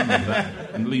 I remember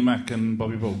that. And Lee Mack and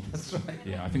Bobby Bull. That's right.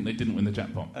 Yeah, I think they didn't win the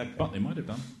jackpot. Okay. But they might have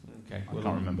done. Okay. I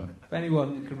can't remember. If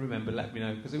anyone can remember, let me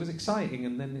know, because it was exciting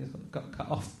and then it got cut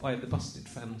off by the Busted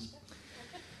fans.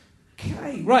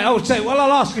 Okay. Right, I'll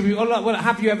ask you,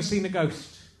 have you ever seen a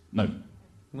ghost? No.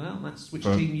 Well, that's which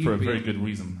team you for a very good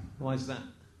reason. Why is that?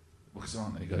 Because there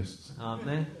aren't any ghosts. Aren't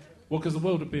there? Well, because the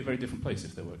world would be a very different place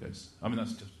if there were ghosts. I mean,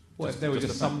 that's just... What if there were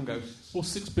just some ghosts? Well,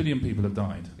 6 billion people have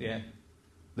died. Yeah.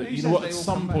 You know what? At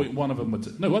some point, one of them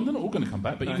would... No, well, they're not all going to come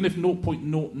back, but even if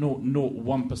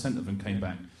 0.0001% of them came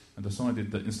back and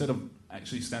decided that instead of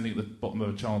actually standing at the bottom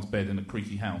of a child's bed in a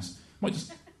creaky house, might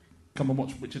just come and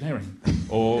watch Richard Herring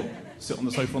or sit on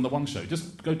the sofa on the One Show.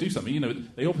 Just go do something. You know,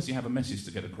 they obviously have a message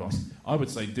to get across. I would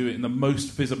say do it in the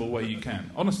most visible way you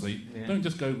can. Honestly, don't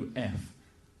just go F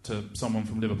to someone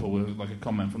from Liverpool, like a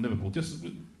con man from Liverpool. Just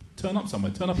turn up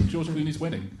somewhere. Turn up at George Clooney's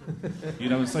wedding,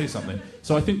 and say something.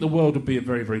 So I think the world would be a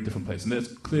very, very different place. And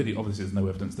there's obviously, no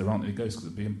evidence there aren't any ghosts because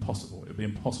it would be impossible. It would be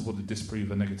impossible to disprove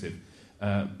the negative.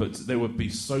 But there would be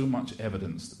so much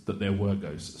evidence that there were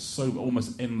ghosts, so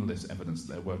almost endless evidence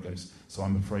that there were ghosts. So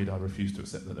I'm afraid I refuse to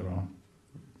accept that there are.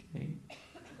 Okay.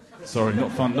 Sorry,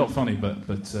 not funny, but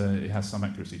it has some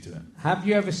accuracy to it. Have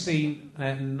you ever seen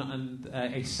a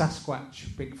Sasquatch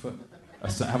Bigfoot?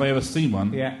 Have I ever seen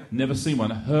one? Yeah. Never seen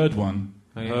one. Heard one.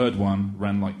 Oh, yeah. Heard one.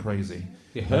 Ran like crazy.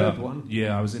 You heard one?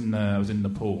 Yeah, I was in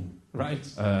Nepal. Right.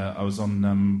 I was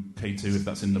on K2, if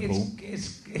that's in Nepal.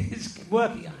 It's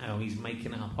working. Oh, he's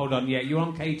making it up. Hold on, yeah, you're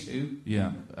on K2.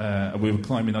 Yeah. We were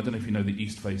climbing, I don't know if you know the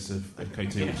east face of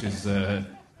K2, which is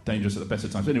dangerous at the best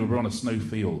of times. Anyway, we're on a snow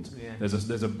field. Yeah.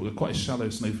 There's quite a shallow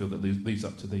snowfield that leads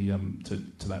up to the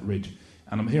to that ridge.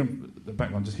 And I'm hearing the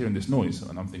background, just hearing this noise,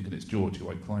 and I'm thinking it's George, who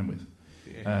I climb with.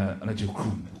 Yeah. And I do,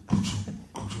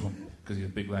 because he's a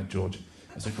big lad, George.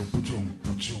 I say,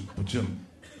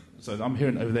 so I'm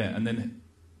hearing it over there, and then,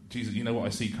 Jesus, you know what I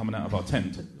see coming out of our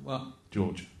tent? What?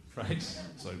 George. Right.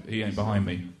 So he ain't behind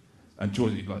me. And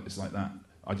George, it's like that.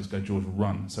 I just go, George,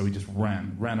 run. So he just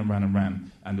ran.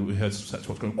 And we heard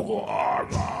Sasquatch going,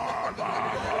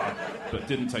 but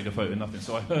didn't take a photo, nothing.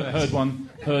 So I heard one,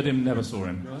 heard him, never saw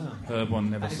him. Wow. Heard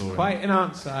one, never saw him. Quite an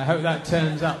answer. I hope that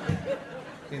turns up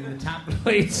in the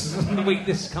tabloids the week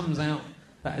this comes out.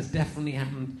 That has definitely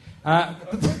happened.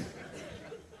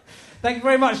 Thank you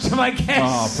very much to my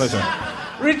guests. Pleasure.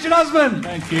 Richard Osman.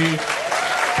 Thank you.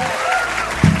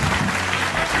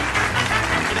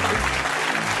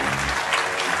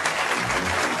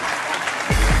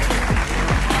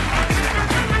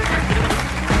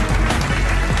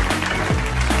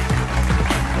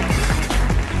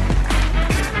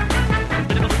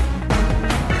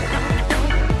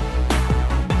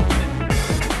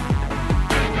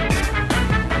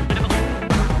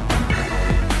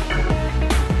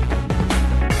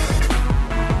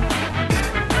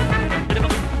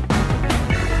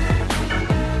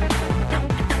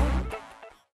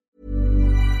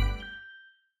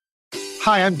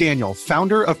 Hi, I'm Daniel,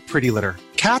 founder of Pretty Litter.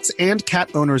 Cats and cat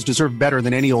owners deserve better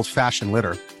than any old-fashioned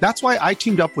litter. That's why I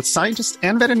teamed up with scientists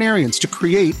and veterinarians to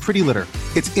create Pretty Litter.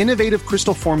 Its innovative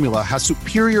crystal formula has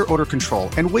superior odor control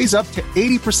and weighs up to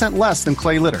 80% less than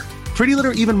clay litter. Pretty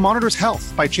Litter even monitors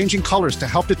health by changing colors to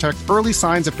help detect early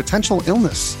signs of potential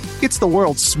illness. It's the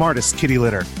world's smartest kitty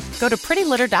litter. Go to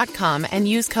prettylitter.com and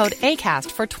use code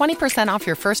ACAST for 20% off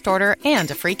your first order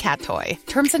and a free cat toy.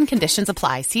 Terms and conditions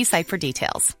apply. See site for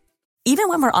details. Even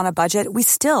when we're on a budget, we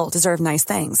still deserve nice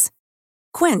things.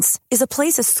 Quince is a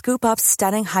place to scoop up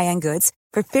stunning high-end goods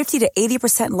for 50 to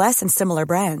 80% less than similar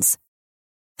brands.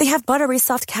 They have buttery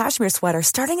soft cashmere sweaters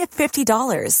starting at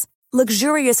 $50,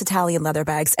 luxurious Italian leather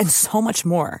bags, and so much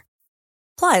more.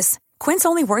 Plus, Quince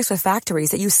only works with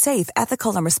factories that use safe,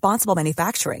 ethical, and responsible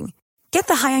manufacturing. Get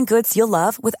the high-end goods you'll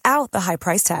love without the high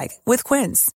price tag with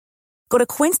Quince. Go to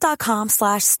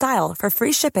quince.com/style for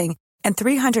free shipping and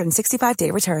 365-day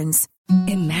returns.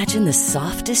 Imagine the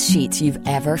softest sheets you've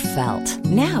ever felt.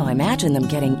 Now imagine them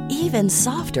getting even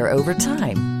softer over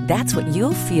time. That's what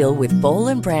you'll feel with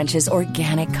Boll & Branch's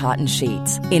organic cotton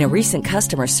sheets. In a recent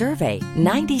customer survey,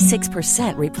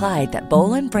 96% replied that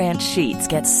Boll & Branch sheets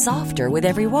get softer with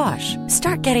every wash.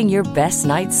 Start getting your best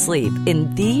night's sleep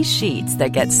in these sheets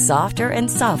that get softer and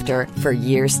softer for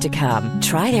years to come.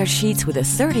 Try their sheets with a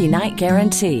 30-night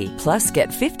guarantee. Plus, get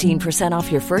 15%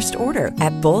 off your first order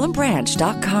at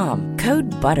bollandbranch.com.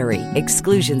 Code BUTTERY.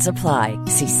 Exclusions apply.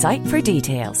 See site for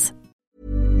details.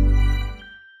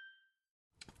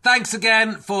 Thanks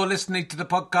again for listening to the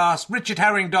podcast.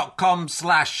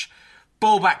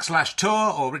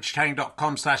 richardherring.com/ballback/tour or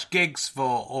richardherring.com/gigs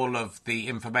for all of the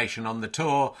information on the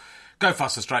tour.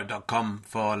 GoFasterStroke.com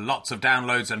for lots of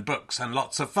downloads and books and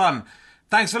lots of fun.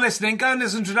 Thanks for listening. Go and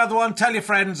listen to another one. Tell your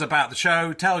friends about the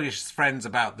show. Tell your friends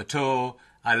about the tour.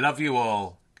 I love you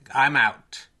all. I'm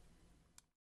out.